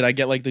touch it, I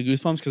get like the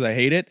goosebumps because I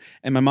hate it.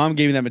 And my mom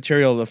gave me that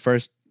material the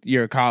first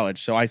year of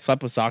college. So I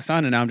slept with socks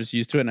on, and now I'm just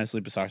used to it, and I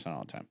sleep with socks on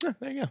all the time. Yeah,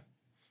 there you go.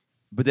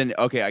 But then,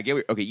 okay, I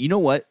get. Okay, you know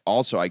what?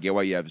 Also, I get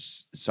why you have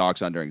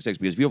socks on during sex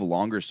because if you have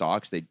longer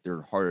socks,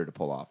 they're harder to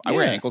pull off. I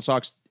wear Yeah. ankle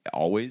socks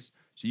always,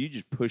 so you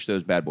just push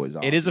those bad boys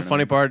off. It is a you know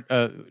funny what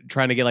part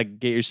trying to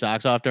get your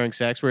socks off during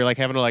sex where you're like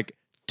having to like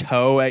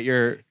toe at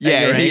your I mean? Yeah,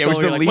 at your yeah, ankle. which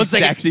is You're the like, least 1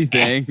 second. sexy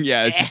thing.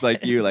 Yeah, it's just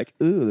like you're like,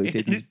 ooh,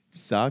 take these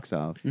socks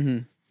off. Mm-hmm.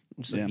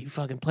 Just like, Yeah. you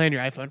fucking play on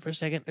your iPhone for a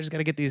second. I just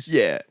gotta get these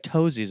Yeah,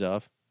 toesies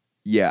off.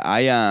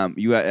 yeah.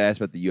 You asked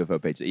about the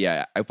UFO page.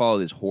 Yeah, I follow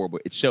this horrible.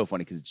 It's so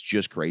funny because it's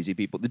just crazy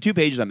people. The 2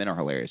 pages I'm in are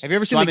hilarious. Have you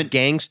ever So seen I'm the in-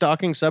 gang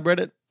stalking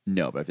subreddit?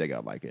 No, but I think I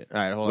like it. All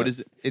right, hold on. What is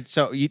it? It's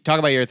so you talk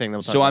about your thing. Then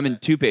we'll talk So about I'm in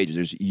that. 2 pages.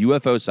 There's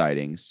UFO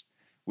sightings,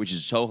 which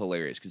is so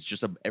hilarious because it's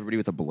just everybody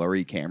with a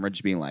blurry camera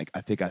just being like,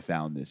 I think I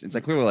found this. It's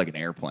like clearly like an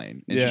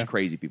airplane. It's Yeah. just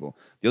crazy people.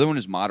 The other one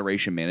is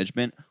moderation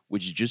management,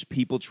 which is just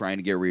people trying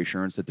to get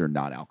reassurance that they're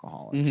not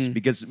alcoholics Mhm.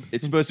 because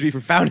it's supposed to be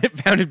for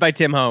founded by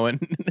Tim Hohen,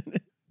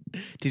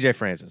 TJ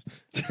Francis.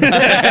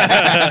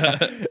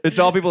 It's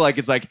all people like,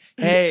 it's like,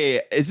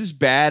 hey, is this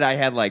bad? I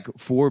had like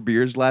 4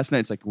 beers last night.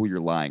 It's like, well, you're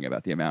lying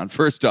about the amount,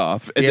 first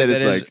off. And then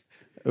that it's is- like,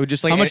 it would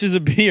just like How much is a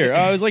beer?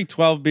 Oh, it was like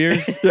 12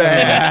 beers.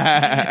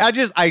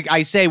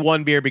 I say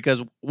 1 beer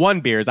because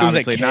 1 beer is It was a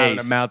obviously not an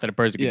case. amount that a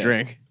person can Yeah.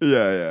 drink.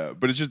 yeah.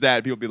 But it's just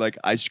that people be like,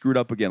 I screwed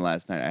up again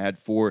last night. I had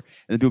 4. And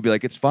then people be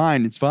like, it's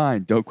fine.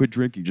 Don't quit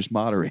drinking. Just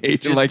moderate.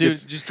 Just, like, dude,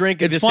 it's, just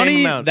drink It's the same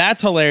funny. amount.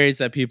 That's hilarious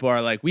that people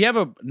are like, we have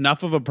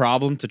enough of a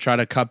problem to try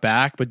to cut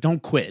back, but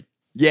don't quit.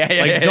 yeah.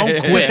 Like, don't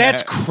quit.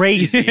 That's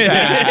crazy.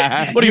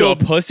 What are you, a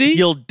pussy?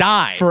 You'll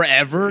die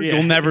Forever? Yeah.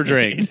 You'll never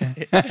drink.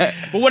 But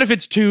what if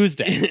it's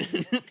Tuesday?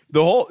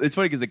 It's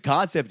funny because the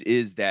concept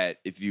is that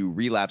if you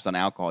relapse on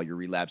alcohol, your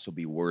relapse will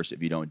be worse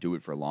if you don't do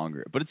it for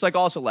longer. But it's like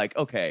also like,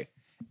 okay,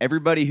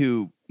 everybody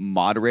who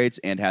moderates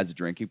and has a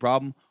drinking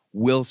problem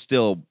will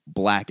still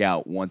black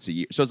out once a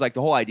year. So it's like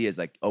the whole idea is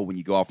like, oh, when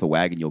you go off the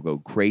wagon, you'll go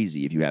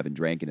crazy if you haven't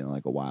drank in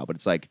like a while. But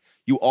it's like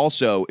you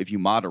also, if you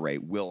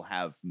moderate, will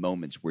have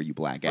moments where you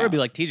black Or out. it'd be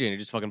like TJ and you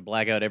just fucking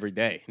black out every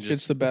day. Shit's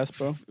Just the best,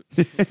 bro.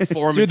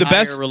 form Dude, the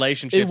entire best-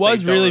 relationships. It was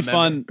that you don't really remember.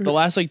 fun. The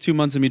last like 2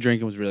 months of me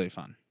drinking was really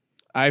fun.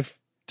 I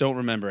don't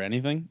remember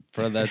anything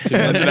for that 2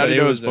 months. How do you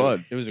but know it was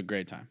fun? It was a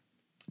great time.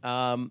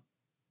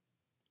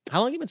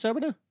 How long you been sober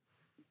now?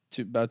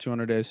 About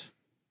 200 days.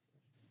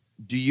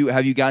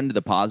 Have you gotten to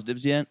the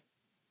positives yet?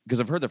 Because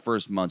I've heard the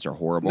first months are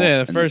horrible. Yeah,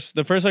 And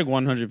the first like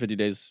 150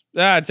 days.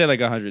 I'd say like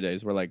 100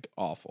 days were like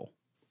awful.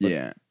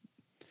 yeah.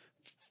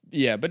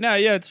 Yeah, but now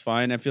it's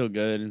fine. I feel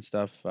good and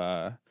stuff.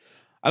 I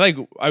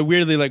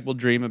weirdly like will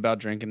dream about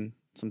drinking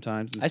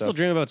sometimes. And I still stuff.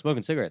 dream about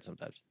smoking cigarettes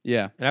sometimes,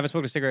 Yeah, and I haven't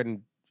smoked a cigarette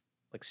in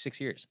like 6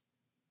 years.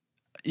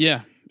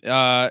 yeah.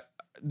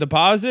 The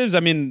positives. I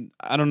mean,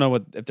 I don't know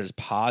if there's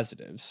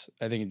positives.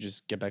 I think you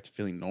just get back to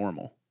feeling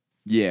normal.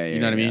 Yeah, You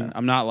know what I mean?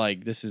 I'm not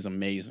like this is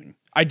amazing.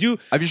 I do.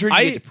 I've just heard you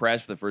I- get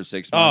depressed for the first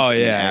 6 months. Oh, and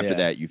then yeah, after yeah.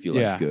 that, you feel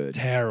Yeah, like good.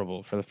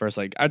 terrible for the first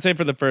I'd say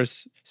for the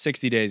first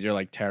 60 days you're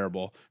like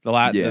terrible.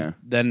 Yeah.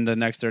 Then the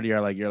next 30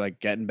 are like you're like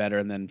getting better,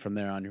 and then from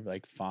there on you're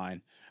like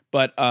fine.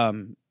 But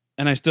and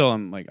I still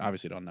am like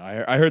obviously don't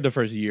know. I heard the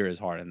first year is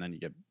hard and then you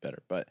get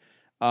better. But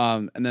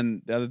and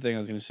then the other thing I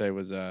was gonna say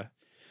was I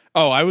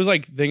was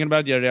like thinking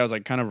about it the other day. I was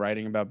like kind of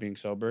writing about being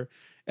sober.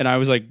 And I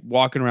was like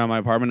walking around my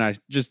apartment. And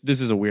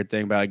this is a weird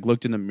thing, but I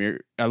looked in the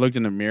mirror. I looked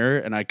in the mirror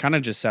and I kind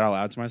of just said out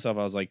loud to myself,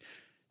 I was like,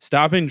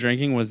 stopping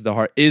drinking is the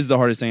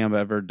hardest thing I've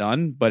ever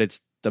done, but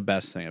it's the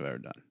best thing I've ever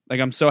done. Like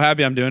I'm so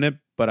happy I'm doing it,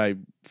 but I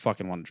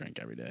fucking want to drink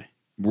every day.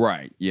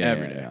 Right. Yeah.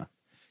 Every yeah, day. yeah.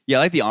 Yeah,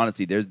 I like the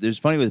honesty. There's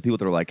funny with people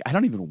that are like, I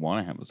don't even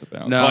want to have a sip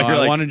out. No, Like, you're I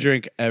like- want to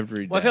drink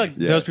every day. Well, I feel like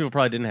Yeah. those people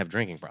probably didn't have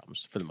drinking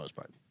problems for the most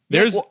part.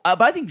 There's but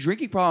I think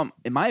drinking problem,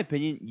 in my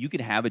opinion, you can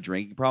have a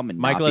drinking problem and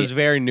Michael not has be,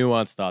 very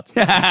nuanced thoughts.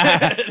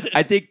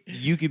 I think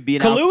you could be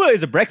an Kahlua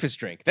is a breakfast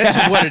drink. That's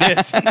just what it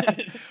is.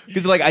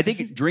 because like I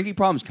think drinking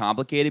problem is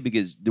complicated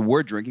because the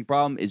word drinking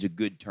problem is a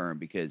good term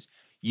because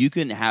you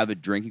can have a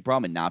drinking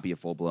problem and not be a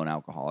full blown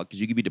alcoholic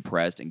because you could be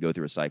depressed and go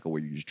through a cycle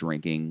where you're just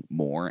drinking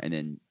more and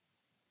then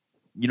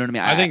you know what I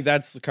mean? I think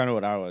that's kind of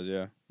what I was.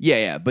 Yeah.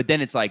 yeah. But then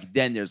it's like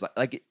then there's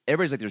like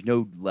everybody's like there's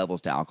no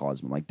levels to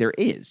alcoholism. Like there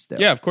is. Though.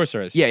 Yeah, of course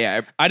there is.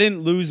 Yeah. I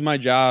didn't lose my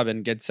job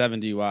and get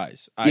 7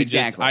 DUIs.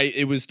 Exactly.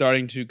 It was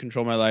starting to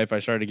control my life. I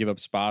started to give up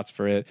spots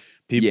for it.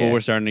 People Yeah. were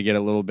starting to get a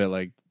little bit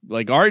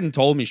like Arden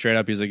told me straight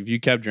up. He's like, if you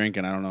kept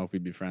drinking, I don't know if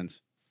we'd be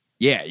friends.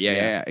 Yeah.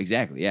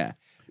 Exactly. Yeah.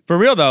 For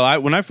real though,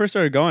 when I first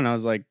started going, I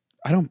was like,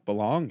 I don't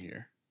belong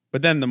here.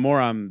 But then the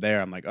more I'm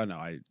there, I'm like, oh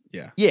no,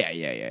 yeah.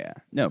 Yeah.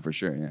 No, for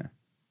sure. Yeah.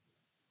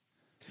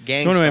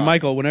 Gang So anyway, stalking.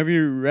 Michael, whenever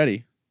you're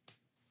ready,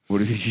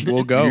 What if you,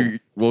 We'll go.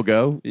 We'll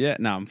go. yeah,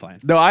 no, I'm fine.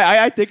 No,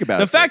 I think about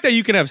The it. fact that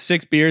you can have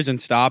 6 beers and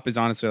stop is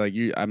honestly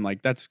like I'm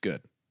like that's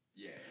good.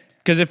 Yeah.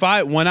 Because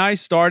when I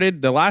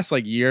started the last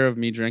like year of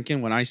me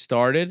drinking, when I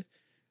started,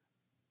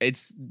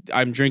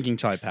 I'm drinking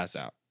till I pass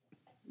out.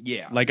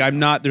 Yeah. Like I'm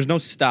not. There's no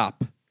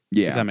stop.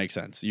 Yeah. If that makes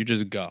sense. You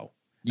just go.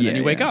 And then Yeah,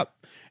 you wake yeah.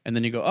 up. And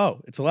then you go,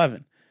 oh, it's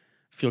 11.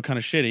 Feel kind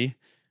of shitty.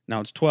 Now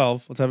it's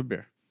 12. Let's have a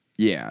beer.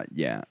 Yeah,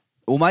 yeah.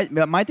 Well,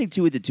 my thing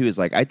too with it too is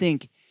like I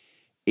think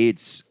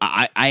it's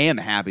I am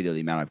happy though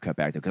the amount I've cut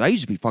back though because I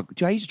used to be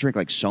dude, I used to drink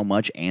like so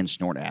much and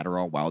snort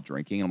Adderall while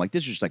drinking. And I'm like,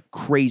 this is just like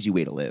crazy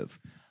way to live.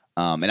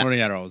 And Snorting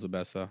Adderall was the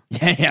best, though.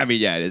 I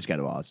mean, yeah, it is kind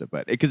of awesome,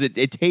 but because it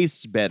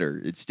tastes better,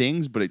 it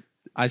stings, but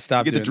I you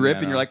stopped get the doing drip Adderall.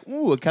 and you're like,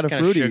 ooh, it's kind of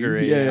kinda fruity,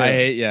 sugary, Yeah, yeah. yeah. I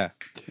hate, yeah.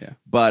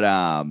 But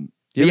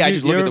Do you yeah, ever, I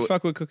just you look at ever the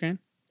fuck with cocaine?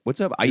 what's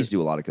up. I used to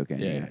do a lot of cocaine.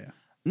 Yeah.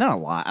 Not a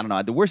lot. I don't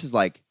know. The worst is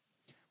like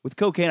with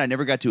cocaine, I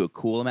never got to a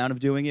cool amount of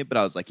doing it, but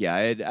I was like, yeah,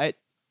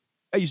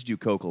 I used to do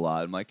coke a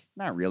lot. I'm like,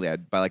 not really.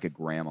 I'd buy like a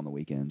gram on the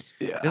weekends.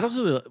 There's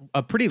also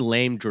a pretty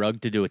lame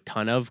drug to do a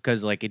ton of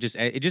because like it just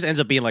ends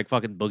up being like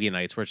fucking boogie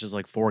nights where it's just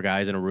like 4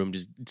 guys in a room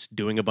just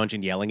doing a bunch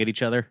and yelling at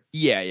each other.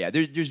 Yeah.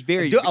 There's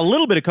very A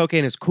little bit of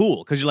cocaine is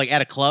cool because you're like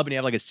at a club and you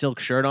have like a silk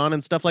shirt on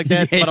and stuff like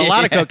that. But a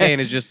lot of cocaine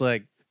is just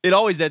like it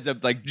always ends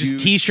up like just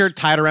dudes- t-shirt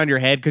tied around your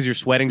head because you're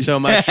sweating so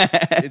much.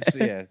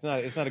 It's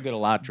not a good a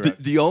lot drug.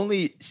 The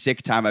only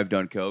sick time I've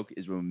done coke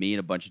is when me and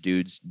a bunch of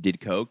dudes did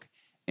coke,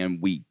 and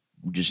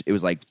it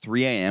was like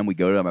 3 a.m. We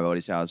go to my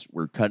buddy's house.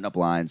 We're cutting up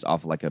lines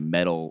off of like a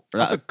metal. Or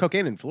Also, not,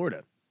 cocaine in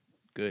Florida,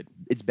 good.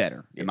 it's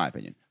better in my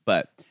opinion.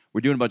 But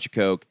we're doing a bunch of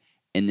coke,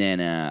 and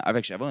then I've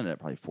only done it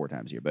probably 4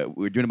 times here. But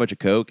we were doing a bunch of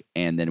coke,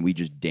 and then we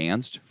just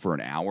danced for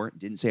an hour.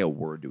 Didn't say a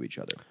word to each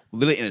other.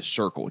 Literally in a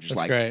circle, just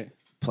That's like great.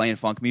 playing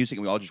funk music,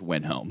 and we all just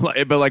went home.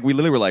 But like we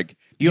literally were like,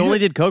 You only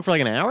did coke for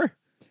like an hour?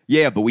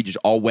 yeah, but we just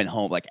all went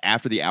home like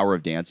after the hour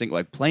of dancing,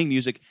 like playing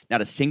music.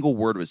 Not a single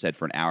word was said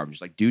for an hour.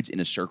 Just like dudes in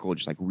a circle,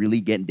 just like really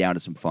getting down to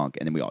some funk,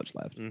 and then we all just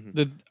left.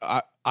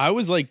 I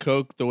was like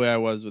coke the way I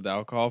was with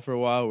alcohol for a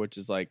while, which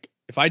is like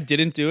if I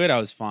didn't do it, I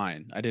was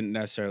fine. I didn't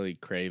necessarily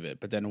crave it.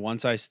 But then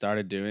once I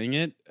started doing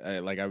it, I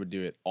would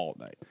do it all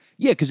night.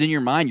 Yeah, because in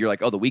your mind you're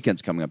like, oh, the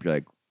weekend's coming up. You're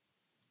like,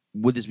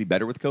 would this be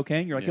better with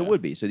cocaine? You're like, Yeah. it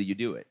would be. So that you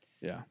do it.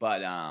 Yeah.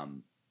 But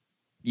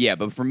yeah,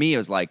 but for me it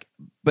was like,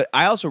 but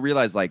I also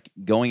realized like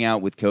going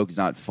out with coke is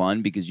not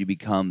fun because you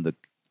become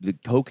the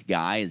coke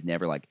guy is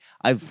never like.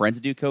 I have friends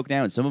that do coke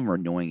now, and some of them are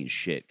annoying as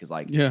shit because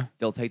like Yeah.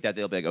 they'll take that,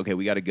 they'll be like, okay,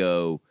 we got to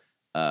go.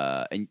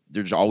 And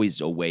there's always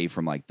away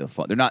from like the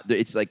fun. They're not.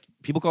 It's like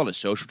people call it a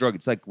social drug.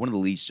 It's like one of the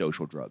least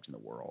social drugs in the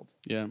world.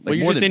 Yeah. Like, But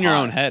you're more just than in your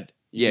pot. own head.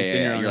 You're Yeah, just in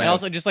yeah, your own you're And head.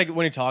 also, just like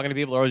when you're talking to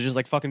people, they're always just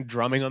like fucking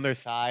drumming on their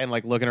thigh and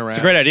like looking around. It's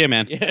a great idea,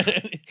 man.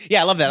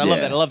 Yeah, I love that. I love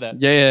Yeah. that. I love that.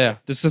 Yeah.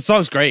 This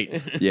song's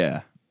great.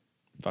 Yeah,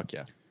 Fuck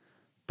yeah.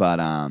 but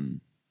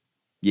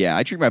yeah,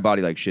 I treat my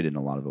body like shit in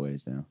a lot of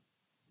ways now.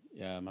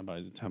 Yeah, my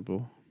body's a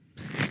temple.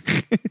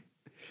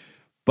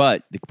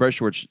 But the compression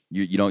shorts,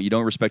 you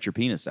don't respect your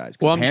penis size.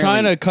 'Cause Well, I'm trying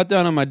apparently- to cut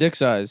down on my dick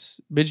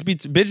size.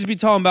 Bitches be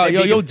talking about, They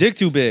yo, be- your dick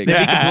too big. They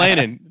be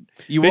complaining.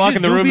 You Bitches walk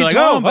in the do room, be you're like,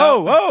 talking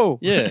oh, about- oh.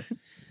 Yeah.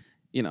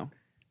 You know.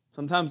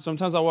 Sometimes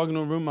I walk into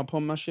a room, I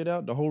pull my shit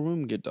out, the whole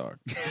room get dark.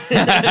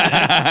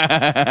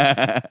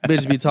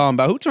 Bitches be talking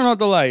about who turned off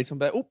the lights. I'm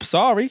like, oops,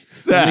 sorry.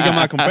 Let me get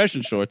my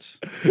compression shorts.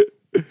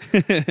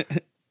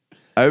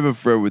 I have a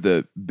friend with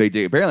a big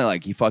dick. Apparently,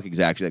 like he fucking's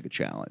actually like a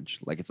challenge.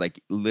 Like it's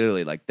like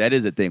literally like that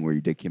is a thing where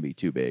your dick can be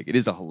too big. It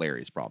is a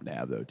hilarious problem to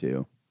have though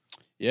too.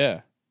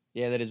 Yeah.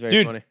 Yeah, that is very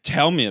Dude, funny.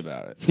 tell me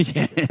about it.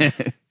 Yeah.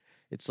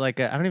 It's like,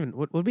 I don't even,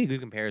 what would be a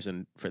good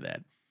comparison for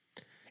that?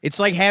 It's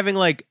like having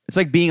like, It's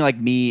like being like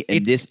me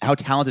and It's- how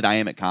talented I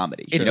am at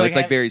comedy. It's It's like, like it's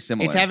like hav- very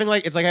similar. it's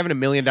like having $1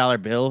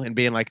 million bill and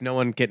being like, no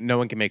one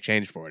can make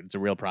change for it. It's a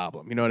real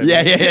problem. You know what I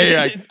yeah, mean?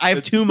 yeah. Like, I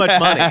have too much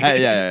money.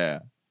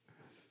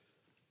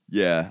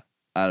 Yeah.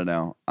 I don't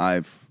know.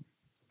 I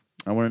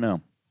want to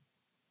know.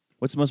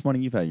 What's the most money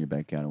you've had in your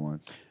bank account at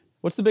once?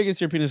 What's the biggest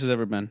your penis has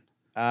ever been?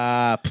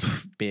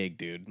 Big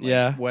dude. Like,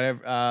 Yeah.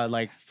 Whatever.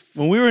 Like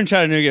When we were in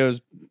Chattanooga, it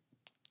was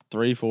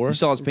 3, 4. You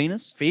saw his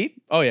penis?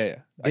 feet. Oh, yeah.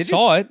 I Did you?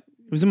 saw it.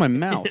 It was in my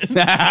mouth.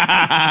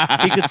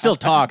 He could still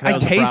talk. That I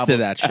was the tasted problem.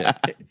 that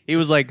shit. He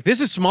was like, "This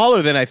is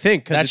smaller than I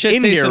think." 'cause That it's shit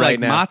in tasted here like right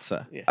now.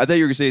 matzah. I thought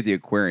you were gonna say at the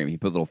aquarium. He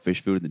put little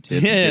fish food in the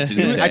tip. Yeah. and dipped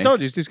it in the I tank. told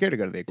you, he's too scared to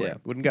go to the aquarium.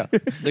 Yeah. Wouldn't go.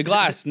 The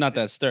glass not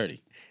that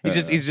sturdy.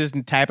 He's just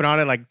tapping on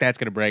it like that's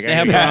gonna break. They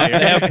have, they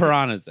have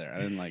piranhas there.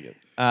 I didn't like it.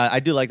 I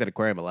do like that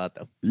aquarium a lot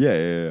though.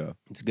 Yeah.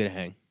 It's a good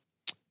hang.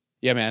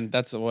 Yeah, man,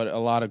 that's what a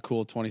lot of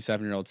cool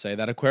 27-year-olds say.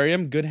 That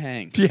aquarium, good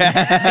hang.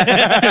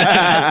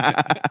 Yeah.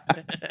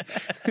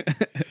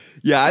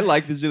 Yeah, I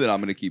like the zoo, and I'm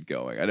gonna keep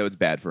going. I know it's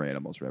bad for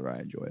animals, whatever. I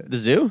enjoy it. The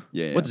zoo?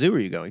 Yeah. What zoo are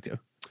you going to?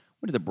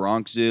 Went to the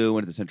Bronx Zoo.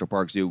 Went to the Central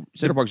Park Zoo.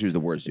 Central Park Zoo is the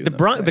worst zoo. The though.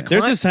 Bronx- the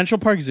There's Cli- a Central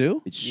Park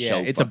Zoo? It's Yeah, so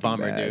it's a fucking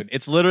bummer, bad. dude.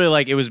 It's literally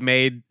like it was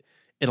made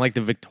in like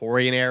the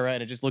Victorian era,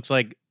 and it just looks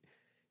like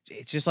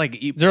it's just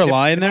like. Is there a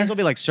lion there? It'll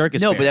be like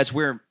circus. No, but bears. that's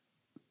where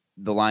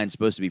the lion's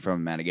supposed to be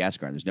from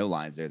Madagascar. And there's no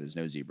lions there. There's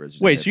no zebras.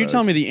 there's no Wait, so you're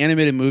telling me hippos. the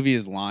animated movie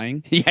is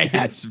lying? Yeah,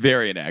 that's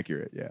very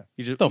inaccurate. Yeah.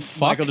 You just, The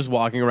fuck? Michael just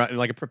walking around in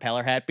like a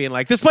propeller hat, being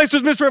like, "This place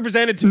was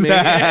misrepresented to me."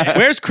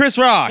 Where's Chris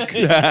Rock?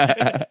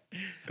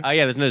 Oh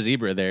yeah, there's no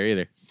zebra there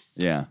either.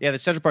 Yeah. Yeah, the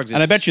Central Park.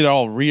 And I bet you they're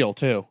all real,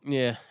 too.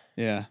 Yeah,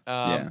 Yeah.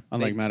 Yeah.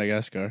 Unlike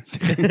Madagascar.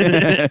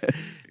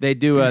 They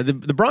do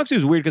the Bronx Zoo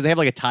is weird because they have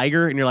like a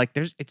tiger, and you're like,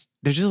 there's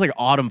just like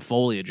autumn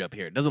foliage up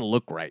here. It doesn't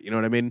look right. You know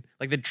what I mean?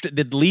 Like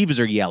the leaves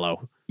are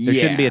yellow. There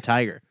shouldn't be a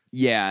tiger.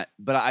 Yeah,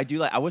 but I do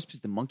like. I was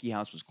pissed the monkey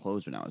house was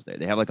closed when I was there.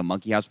 They have like a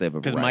monkey house. They have a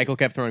Because variety. Michael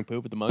kept throwing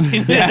poop at the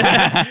monkeys.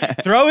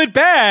 Throw it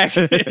back.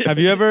 Have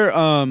you ever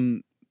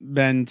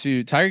been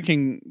to Tiger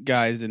King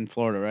guys in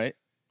Florida, right?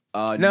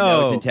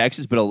 No, it's in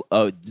Texas, but a lot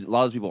of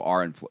those people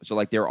are in Florida. So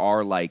like there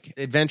are like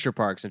Adventure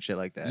parks and shit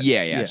like that.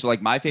 yeah. So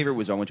like my favorite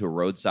was I went to a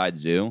roadside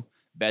zoo.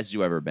 Best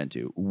zoo I've ever been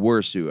to.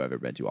 Worst zoo I've ever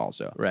been to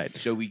also. Right.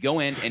 So we go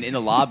in and in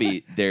the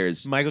lobby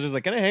there's Michael's just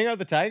like, can I hang out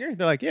with the tiger?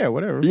 They're like, yeah,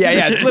 whatever.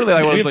 yeah, it's literally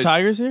like one We of have those places.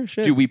 tigers here?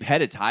 Shit. Dude, we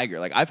pet a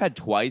tiger. Like I've had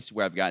twice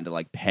where I've gotten to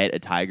like pet a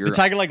tiger. The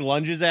tiger like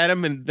lunges at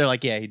him, and they're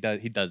like, yeah, he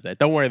does that.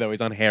 Don't worry though, he's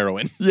on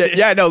heroin.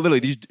 yeah, no,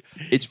 literally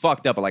it's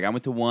fucked up. But like I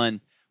went to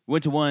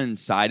one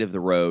side of the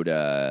road,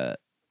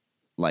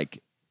 like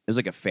it was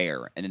like a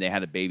fair, and then they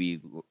had a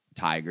baby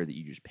tiger that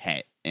you just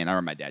pet. And I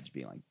remember my dad just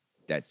being like,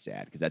 that's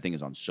sad because that thing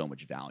is on so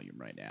much volume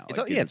right now.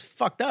 Like, It's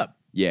fucked up.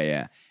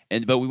 Yeah.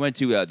 But we went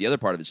to the other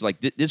part of it. So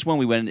like this one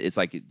we went in, it's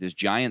like this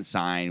giant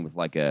sign with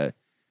like a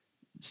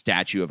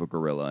statue of a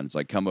gorilla, and it's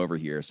like, come over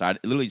here.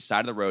 Literally side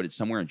of the road. It's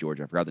somewhere in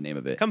Georgia. I forgot the name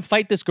of it. Come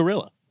fight this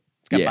gorilla.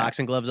 It's got Yeah.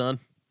 boxing gloves on.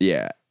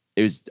 Yeah.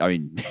 It was, I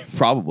mean,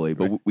 probably,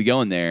 but we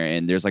go in there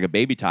and there's like a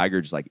baby tiger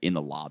just like in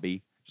the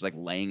lobby, just like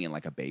laying in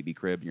like a baby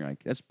crib. And you're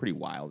like, that's pretty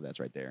wild. That's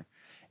right there.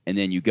 And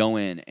then you go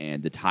in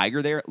and the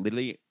tiger there,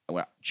 literally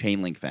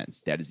chain link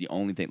fence. That is the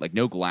only thing, like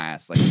no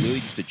glass, like literally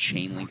just a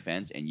chain link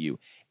fence and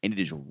it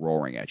is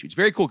roaring at you. It's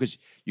very cool because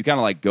you kind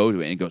of like go to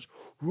it and it goes,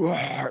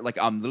 roar, like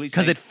I'm literally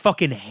Because saying, it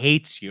fucking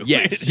hates you.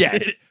 yes.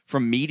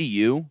 From me to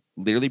you,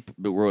 literally,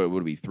 what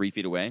would it be, 3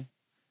 feet away?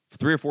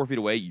 3 or 4 feet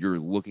away, you're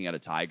looking at a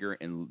tiger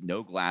and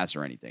no glass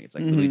or anything. It's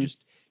like literally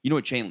just, you know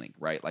what chain link,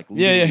 right? Like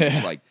literally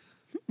just like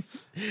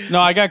No,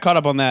 I got caught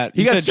up on that.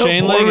 he You got said so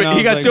chain bored. link, and I He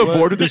was got like, so what?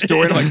 bored with the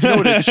story. And I'm like, you know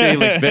what a chain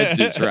link fence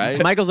is,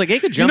 right? Michael's like, he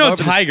could You jump know over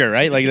this- tiger,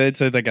 right? Like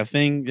it's like a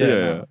thing. Yeah.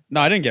 Yeah. No,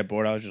 I didn't get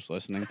bored. I was just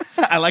listening.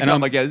 I like And how I'm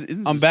I'm- like, yeah, isn't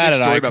this I'm a bad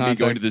sick at story eye about me going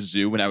to contact. the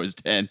zoo when I was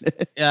 10?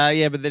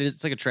 Yeah, but then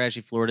it's like a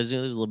trashy Florida zoo.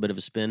 There's a little bit of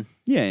a spin.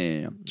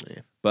 Yeah.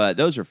 But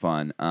those are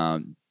fun.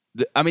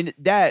 I mean,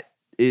 that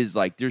is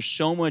like, there's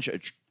so much.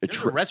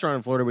 There's a restaurant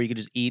in Florida where you could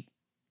just eat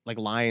like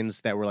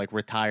lions that were like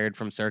retired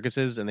from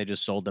circuses, and they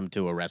just sold them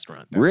to a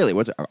restaurant. Really?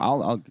 What's?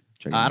 I'll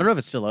check. I don't know if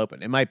it's still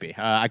open. It might be.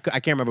 I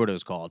can't remember what it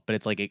was called, but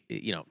it's like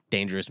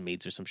dangerous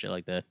meats or some shit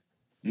like that.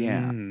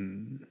 Yeah.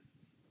 Mm.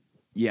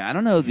 Yeah. I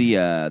don't know the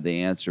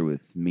answer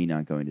with me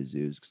not going to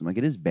zoos because I'm like,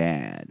 it is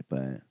bad.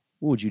 But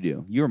what would you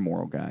do? You're a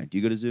moral guy. Do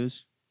you go to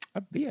zoos?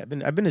 I've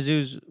been to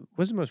zoos.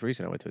 What's the most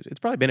recent I went to? It's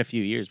probably been a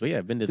few years, but yeah,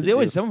 I've been to the Because they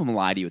always zoo. some of them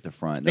lie to you at the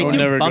front. They I would do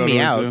never bum go to me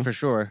a out zoo. for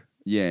sure.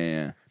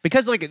 Yeah.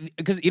 Because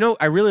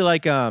I really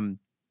like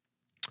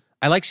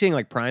I like seeing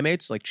like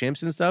primates, like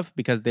chimps and stuff,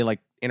 because they like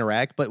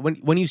interact. But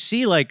when you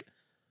see like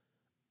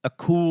a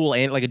cool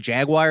and like a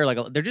jaguar, like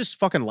they're just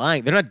fucking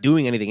lying. They're not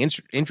doing anything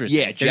interesting.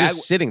 Yeah. they're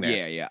just sitting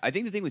there. Yeah. I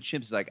think the thing with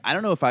chimps is like, I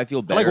don't know if I feel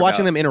I better like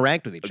watching about them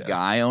interact with each a other.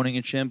 guy owning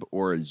a chimp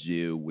or a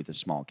zoo with a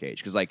small cage.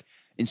 Because like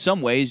in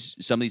some ways,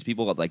 some of these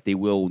people like they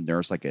will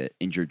nurse like an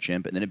injured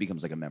chimp and then it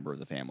becomes like a member of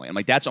the family. I'm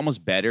like, that's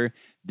almost better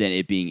than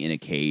it being in a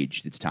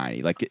cage that's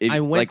tiny. Like I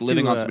went like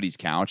living to, on somebody's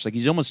couch. Like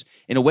he's almost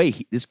in a way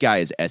this guy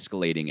is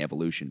escalating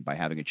evolution by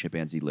having a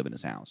chimpanzee live in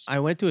his house. I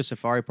went to a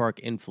safari park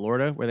in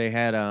Florida where they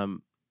had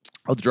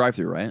Oh, the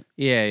drive-through, right?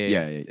 yeah.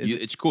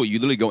 It's cool. You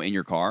literally go in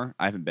your car.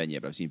 I haven't been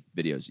yet, but I've seen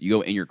videos. You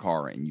go in your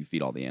car and you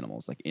feed all the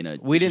animals, like in a.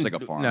 We it's just didn't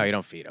like a farm. No, you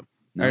don't feed them.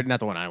 No? Or not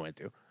the one I went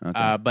to.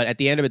 Okay. But at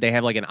the end of it, they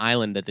have like an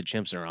island that the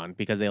chimps are on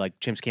because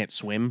chimps can't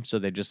swim, so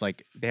they just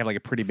like they have like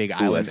a pretty big Ooh,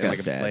 island that's and kinda like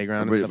a sad.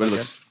 playground But and stuff it like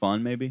looks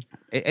fun, maybe.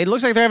 that. It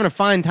looks like they're having a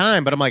fine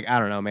time, but I'm like, I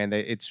don't know, man.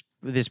 It's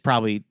this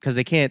probably because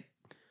they can't.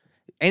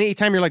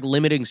 Anytime you're like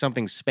limiting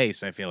something's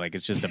space, I feel like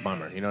it's just a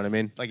bummer. You know what I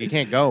mean? Like it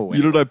can't go.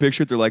 You know what I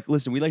pictured? They're like,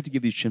 listen, we like to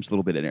give these chimps a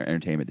little bit of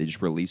entertainment. They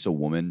just release a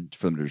woman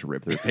for them to just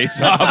rip their face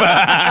off.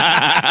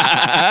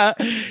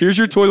 Here's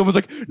your toy. The woman's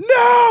like,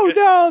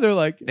 no. They're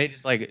like, They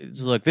just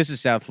look. This is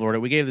South Florida.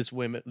 We gave this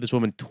woman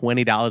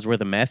 $20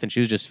 worth of meth, and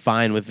she was just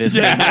fine with this.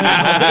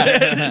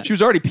 yeah. She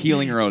was already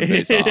peeling her own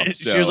face off.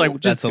 She was like,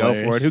 just That's go for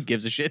hilarious. it. Who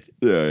gives a shit?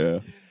 yeah.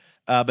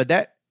 But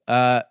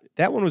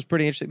that one was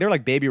pretty interesting. There were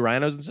like baby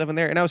rhinos and stuff in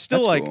there, and I was still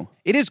That's like, cool.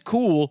 it is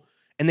cool,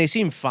 and they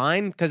seem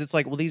fine because it's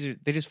like, well, they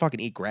just fucking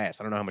eat grass.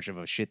 I don't know how much of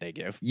a shit they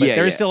give, but Yeah,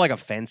 there's yeah. still like a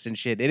fence and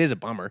shit. It is a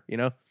bummer, you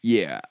know.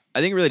 Yeah.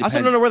 I think it really I depends.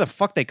 also don't know where the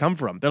fuck they come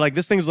from. They're like,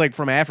 this thing's like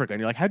from Africa, and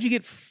you're like, how'd you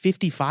get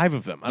 55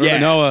 of them? I don't Yeah.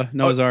 know.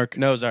 Noah's Ark.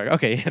 Noah's Ark.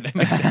 Okay, yeah, that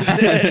makes sense.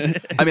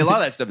 I mean, a lot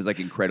of that stuff is like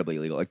incredibly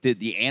illegal. Like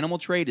the animal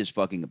trade is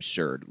fucking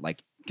absurd.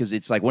 Like, because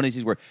it's like one of these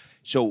things where,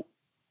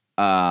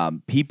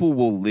 people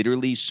will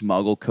literally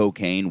smuggle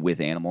cocaine with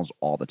animals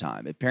all the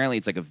time. Apparently,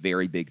 it's like a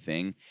very big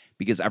thing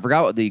because I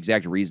forgot what the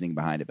exact reasoning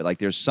behind it, but like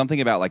there's something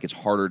about like it's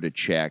harder to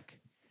check.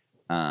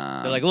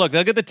 They're like, look,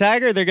 they'll get the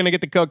tiger, they're gonna get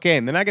the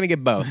cocaine. They're not gonna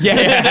get both.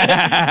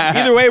 yeah.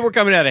 Either way, we're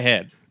coming out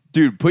ahead.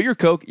 Dude, put your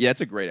Coke. Yeah,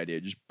 that's a great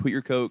idea. Just put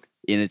your Coke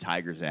in a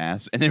tiger's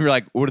ass, and then we're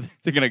like, what are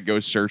they gonna go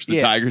search the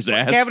tiger's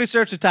ass? Cavity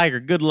search a tiger.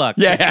 Good luck.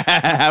 Yeah,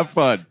 have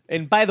fun.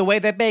 And by the way,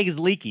 that bag is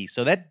leaky,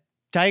 so that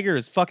tiger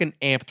is fucking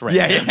amped right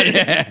Yeah, now.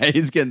 yeah.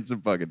 He's getting some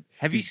fucking.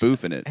 He's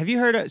boofing it. Have you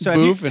heard? So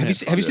Boofing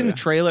have you seen the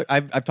trailer?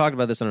 I've talked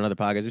about this on another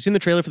podcast. Have you seen the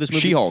trailer for this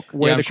movie? She-Hulk.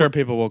 Yeah, I'm sure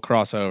people will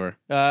cross over.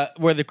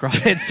 Where the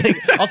crawdads sing.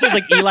 Also, it's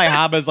like Eli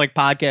Haba's like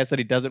podcast that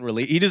he doesn't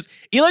release.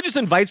 Eli just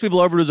invites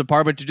people over to his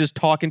apartment to just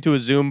talk into a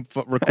Zoom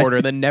recorder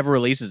and then never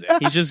releases it.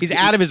 He's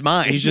out of his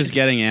mind. He's just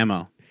getting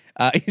ammo.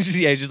 He's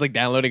just like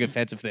downloading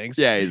offensive things.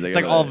 Yeah, he's like, it's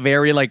like all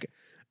very like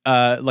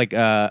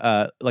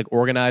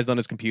organized on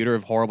his computer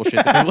of horrible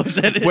shit that people have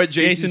said. what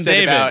Jason said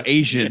David. about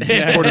Asians,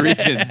 Puerto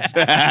Ricans.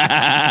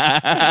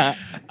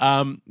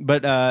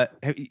 But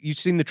have you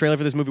seen the trailer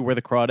for this movie Where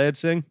the Crawdads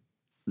Sing?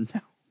 No.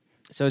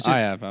 So it's I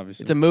have,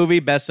 obviously. it's a movie,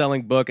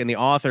 best-selling book, and the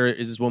author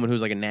is this woman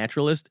who's like a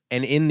naturalist,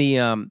 and in the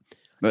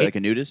Like a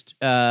nudist?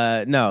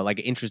 no, like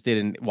interested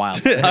in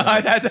wild.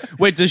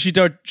 Wait, does she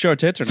show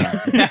tits or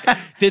not?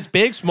 It's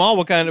big, small.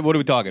 What are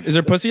we talking? Is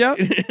her pussy out?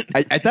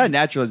 I thought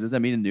naturalist. Does that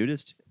mean a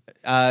nudist?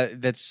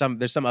 There's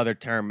some other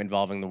term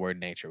involving the word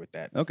nature with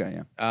that. Okay,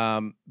 yeah.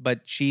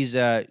 But she's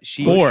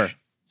she Whore.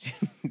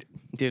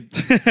 dude.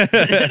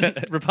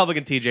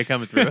 Republican TJ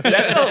coming through.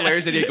 That's a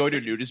hilarious idea. Go to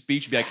a nudist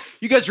beach and be like,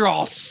 you guys are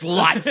all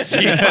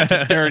sluts, you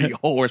fucking dirty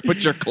whores.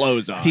 Put your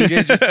clothes on.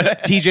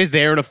 TJ's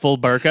there in a full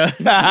burqa.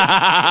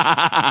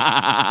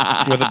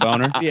 With a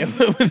boner? Yeah,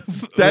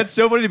 That's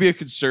so funny to be a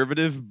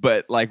conservative,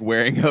 but like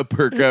wearing a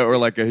burqa or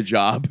like a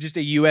hijab. just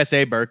a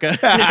USA burqa.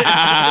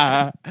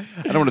 I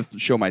don't want to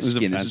show my is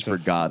skin. This is for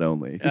offensive. God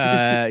only.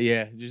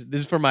 Yeah,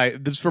 this is for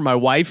my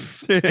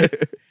wife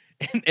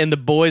and the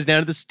boys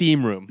down at the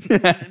steam room.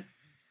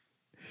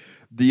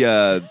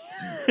 The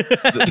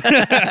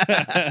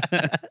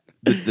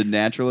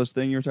naturalist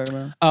thing you were talking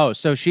about? Oh,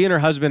 so she and her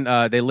husband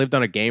they lived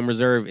on a game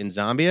reserve in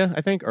Zambia,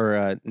 I think,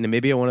 or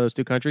Namibia, one of those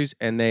two countries,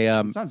 and they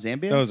It's not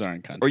Zambia? Those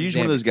aren't countries. Or you're just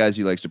one of those guys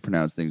who likes to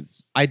pronounce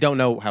things. I don't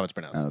know how it's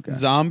pronounced. Oh, okay.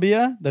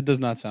 Zambia? That does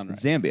not sound right.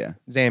 Zambia.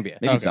 Zambia.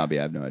 Maybe Okay. Zambia.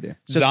 I have no idea.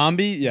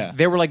 Zombie? Yeah.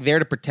 They were like there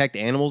to protect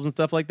animals and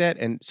stuff like that.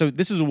 And so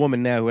this is a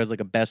woman now who has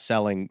like a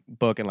best-selling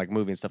book and like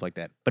movie and stuff like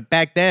that. But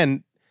back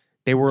then,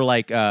 they were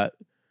like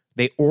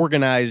they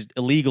organized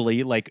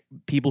illegally like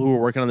people who were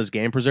working on this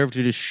game preserve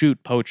to just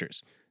shoot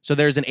poachers. So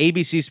there's an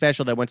ABC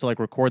special that went to like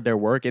record their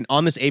work, and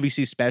on this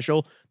ABC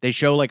special, they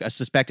show like a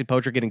suspected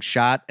poacher getting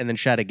shot and then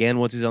shot again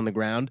once he's on the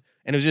ground,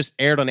 and it was just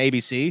aired on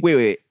ABC.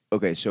 Wait.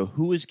 Okay, so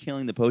who is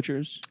killing the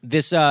poachers?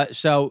 This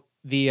so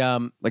the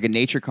Like a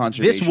nature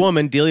conservation? This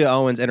woman, Delia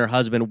Owens, and her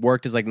husband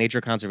worked as like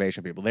nature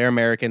conservation people. They're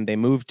American. They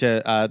moved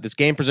to this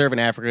game preserve in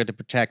Africa to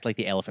protect like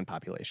the elephant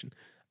population.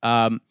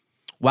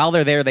 While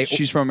they're there,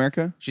 She's from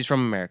America? she's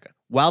from America.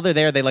 While they're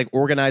there, they like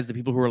organize the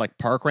people who are like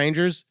park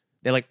rangers.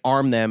 They like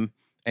arm them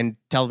and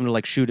tell them to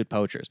like shoot at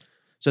poachers.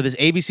 So this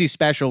ABC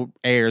special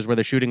airs where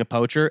they're shooting a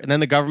poacher, and then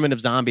the government of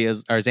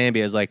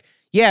Zambia is like,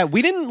 yeah,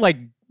 we didn't like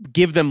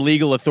give them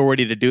legal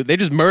authority to do. They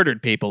just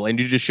murdered people, and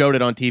you just showed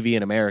it on TV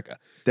in America.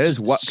 That is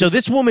what. So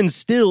this woman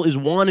still is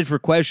wanted for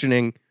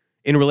questioning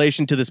in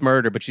relation to this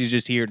murder, but she's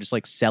just here, just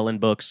like selling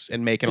books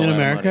and making a In lot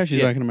America? Of money.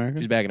 She's back in America?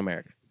 She's back in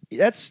America.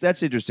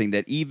 That's interesting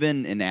that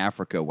even in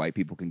Africa, white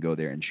people can go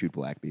there and shoot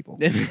black people.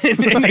 and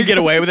they get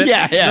away with it.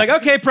 Yeah. You're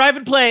like, okay,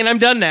 private plane, I'm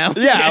done now.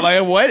 Yeah, I'm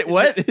like,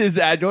 what is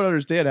that? I don't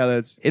understand how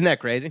that's. Isn't that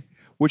crazy?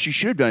 What she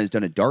should have done is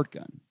done a dart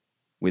gun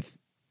with.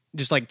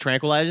 Just like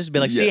tranquilizers, be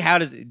like, Yeah. see how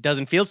it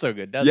doesn't feel so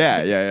good, does Yeah,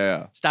 it?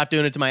 yeah. Stop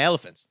doing it to my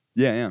elephants.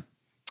 Yeah.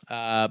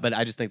 But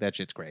I just think that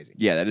shit's crazy.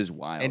 Yeah, that is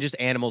wild. And just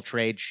animal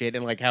trade shit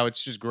and like how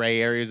it's just gray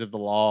areas of the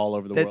law all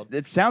over the world.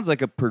 That sounds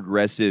like a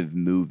progressive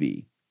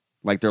movie.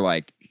 Like they're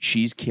like,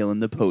 she's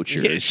killing the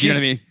poachers. Yeah, you know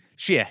what I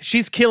mean?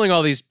 She's killing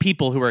all these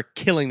people who are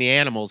killing the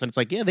animals, and it's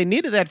like, yeah, they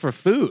needed that for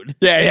food.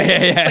 Yeah.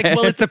 It's like,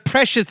 well, it's a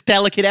precious,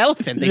 delicate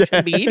elephant. They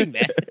shouldn't be eating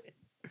that.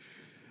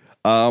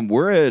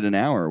 We're at an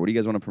hour. What do you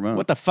guys want to promote?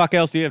 What the fuck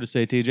else do you have to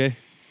say, TJ?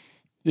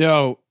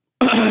 Yo,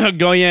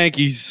 go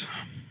Yankees.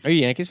 Are you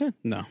a Yankees fan?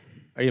 No.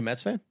 Are you a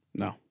Mets fan?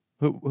 No.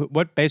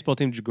 What baseball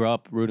team did you grow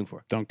up rooting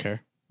for Don't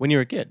care. when you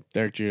were a kid?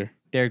 Derek Jeter.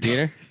 Derek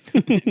Jeter.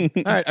 All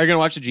right, are you gonna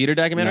watch the Jeter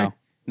documentary? No.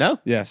 No?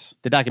 Yes.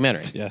 The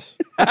documentary. Yes.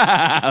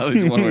 I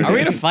was wondering. Are we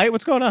in a fight?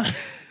 What's going on?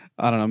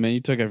 I don't know, man. You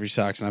took off your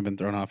socks, and I've been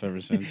thrown off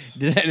ever since.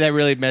 that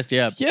really messed you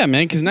up. Yeah,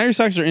 man, because now your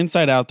socks are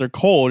inside out. They're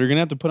cold. You're going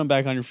to have to put them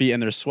back on your feet,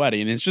 and they're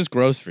sweaty, and it's just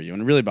gross for you,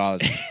 and it really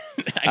bothers me.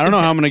 I don't know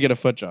how I'm going to get a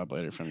foot job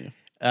later from you.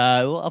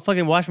 Well, I'll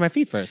fucking wash my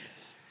feet first.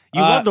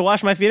 You love to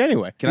wash my feet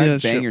anyway. Can I Yeah,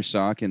 bang sure. your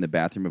sock in the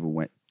bathroom of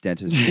a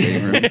dentist's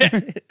waiting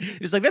room?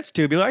 He's like, that's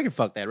tubular. I can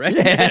fuck that,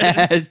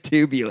 right?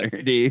 Tubular,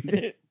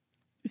 dude.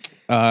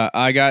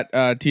 I got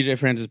TJ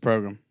Francis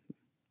program.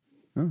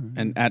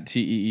 And at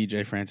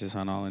TEEJ Francis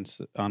on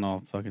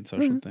all fucking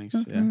social things.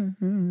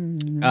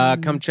 Yeah.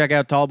 Come check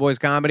out Tall Boys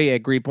Comedy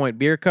at Green Point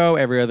Beer Co.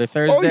 every other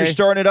Thursday. Oh, you're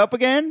starting it up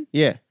again?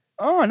 Yeah,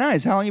 Oh,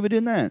 nice. How long you been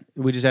doing that?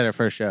 we just had our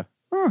first show.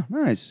 Oh,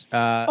 nice.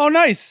 Oh,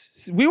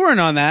 nice. We weren't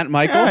on that,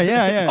 Michael.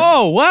 Yeah.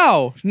 Oh,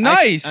 wow.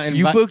 Nice. I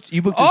you booked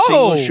a Oh.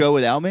 single show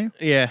without me?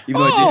 Yeah.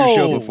 Even though I did your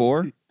show Oh.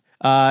 before?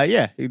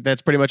 Yeah,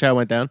 that's pretty much how it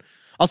went down.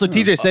 Also,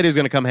 TJ said he was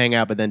going to come hang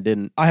out, but then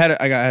didn't. I had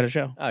a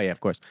show. Oh yeah, of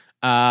course.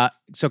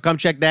 So come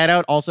check that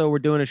out. Also, we're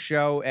doing a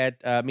show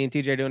at me and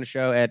TJ are doing a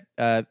show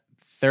at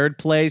Third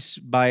Place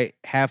by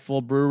Half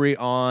Full Brewery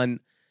on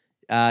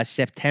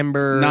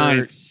September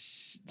 9th.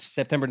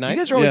 September 9th? You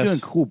guys are always Yes. doing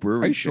cool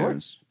brewery Are you sure?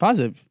 shows.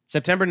 Positive.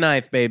 September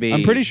 9th, baby.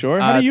 I'm pretty sure.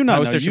 How do you not know?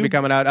 Poster should You- be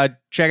coming out.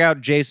 Check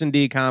out Jason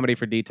D Comedy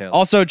for details.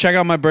 Also, check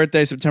out my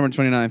birthday, September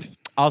 29th.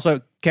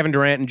 Also, Kevin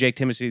Durant and Jake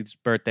Timothy's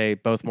birthday,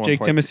 both more Jake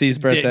important. Timothy's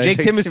birthday. Jake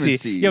Jake Timothy.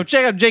 Timothy. Yo,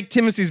 check out Jake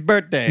Timothy's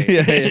birthday.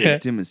 yeah.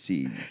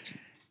 Timothy.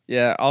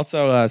 Yeah.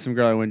 Also, some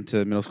girl I went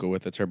to middle school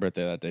with. It's her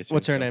birthday that day too.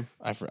 What's her so name?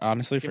 I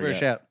honestly Give forget. her a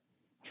shout.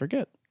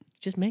 Forget.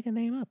 Just make a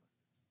name up.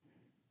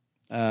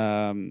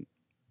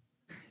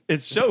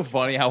 It's so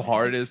funny how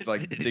hard it is to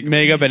like think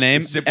Make up a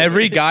name. simple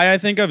Every name. guy I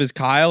think of is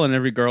Kyle, and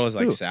every girl is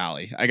like Who?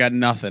 Sally. I got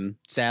nothing.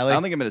 I Sally.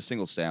 don't think I met a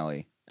single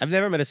Sally. I've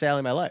never met a Sally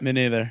in my life. Me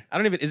neither. I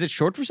don't even. Is it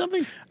short for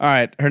something? All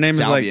right. Her name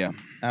Salvia. is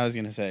like. I was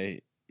gonna say,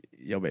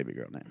 yo baby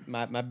girl name.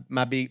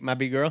 My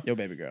big girl. Yo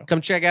baby girl.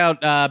 Come check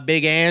out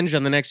Big Ange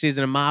on the next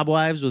season of Mob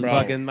Wives with Bro,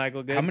 fucking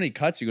Michael Good. How many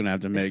cuts you gonna have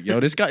to make? Yo,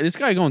 this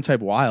guy going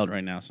type wild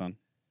right now, son.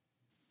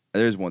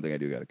 There's one thing I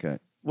do got to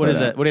cut. What is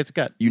But, that? What is it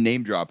cut? You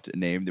name dropped a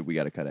name that we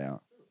got to cut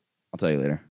out. I'll tell you later.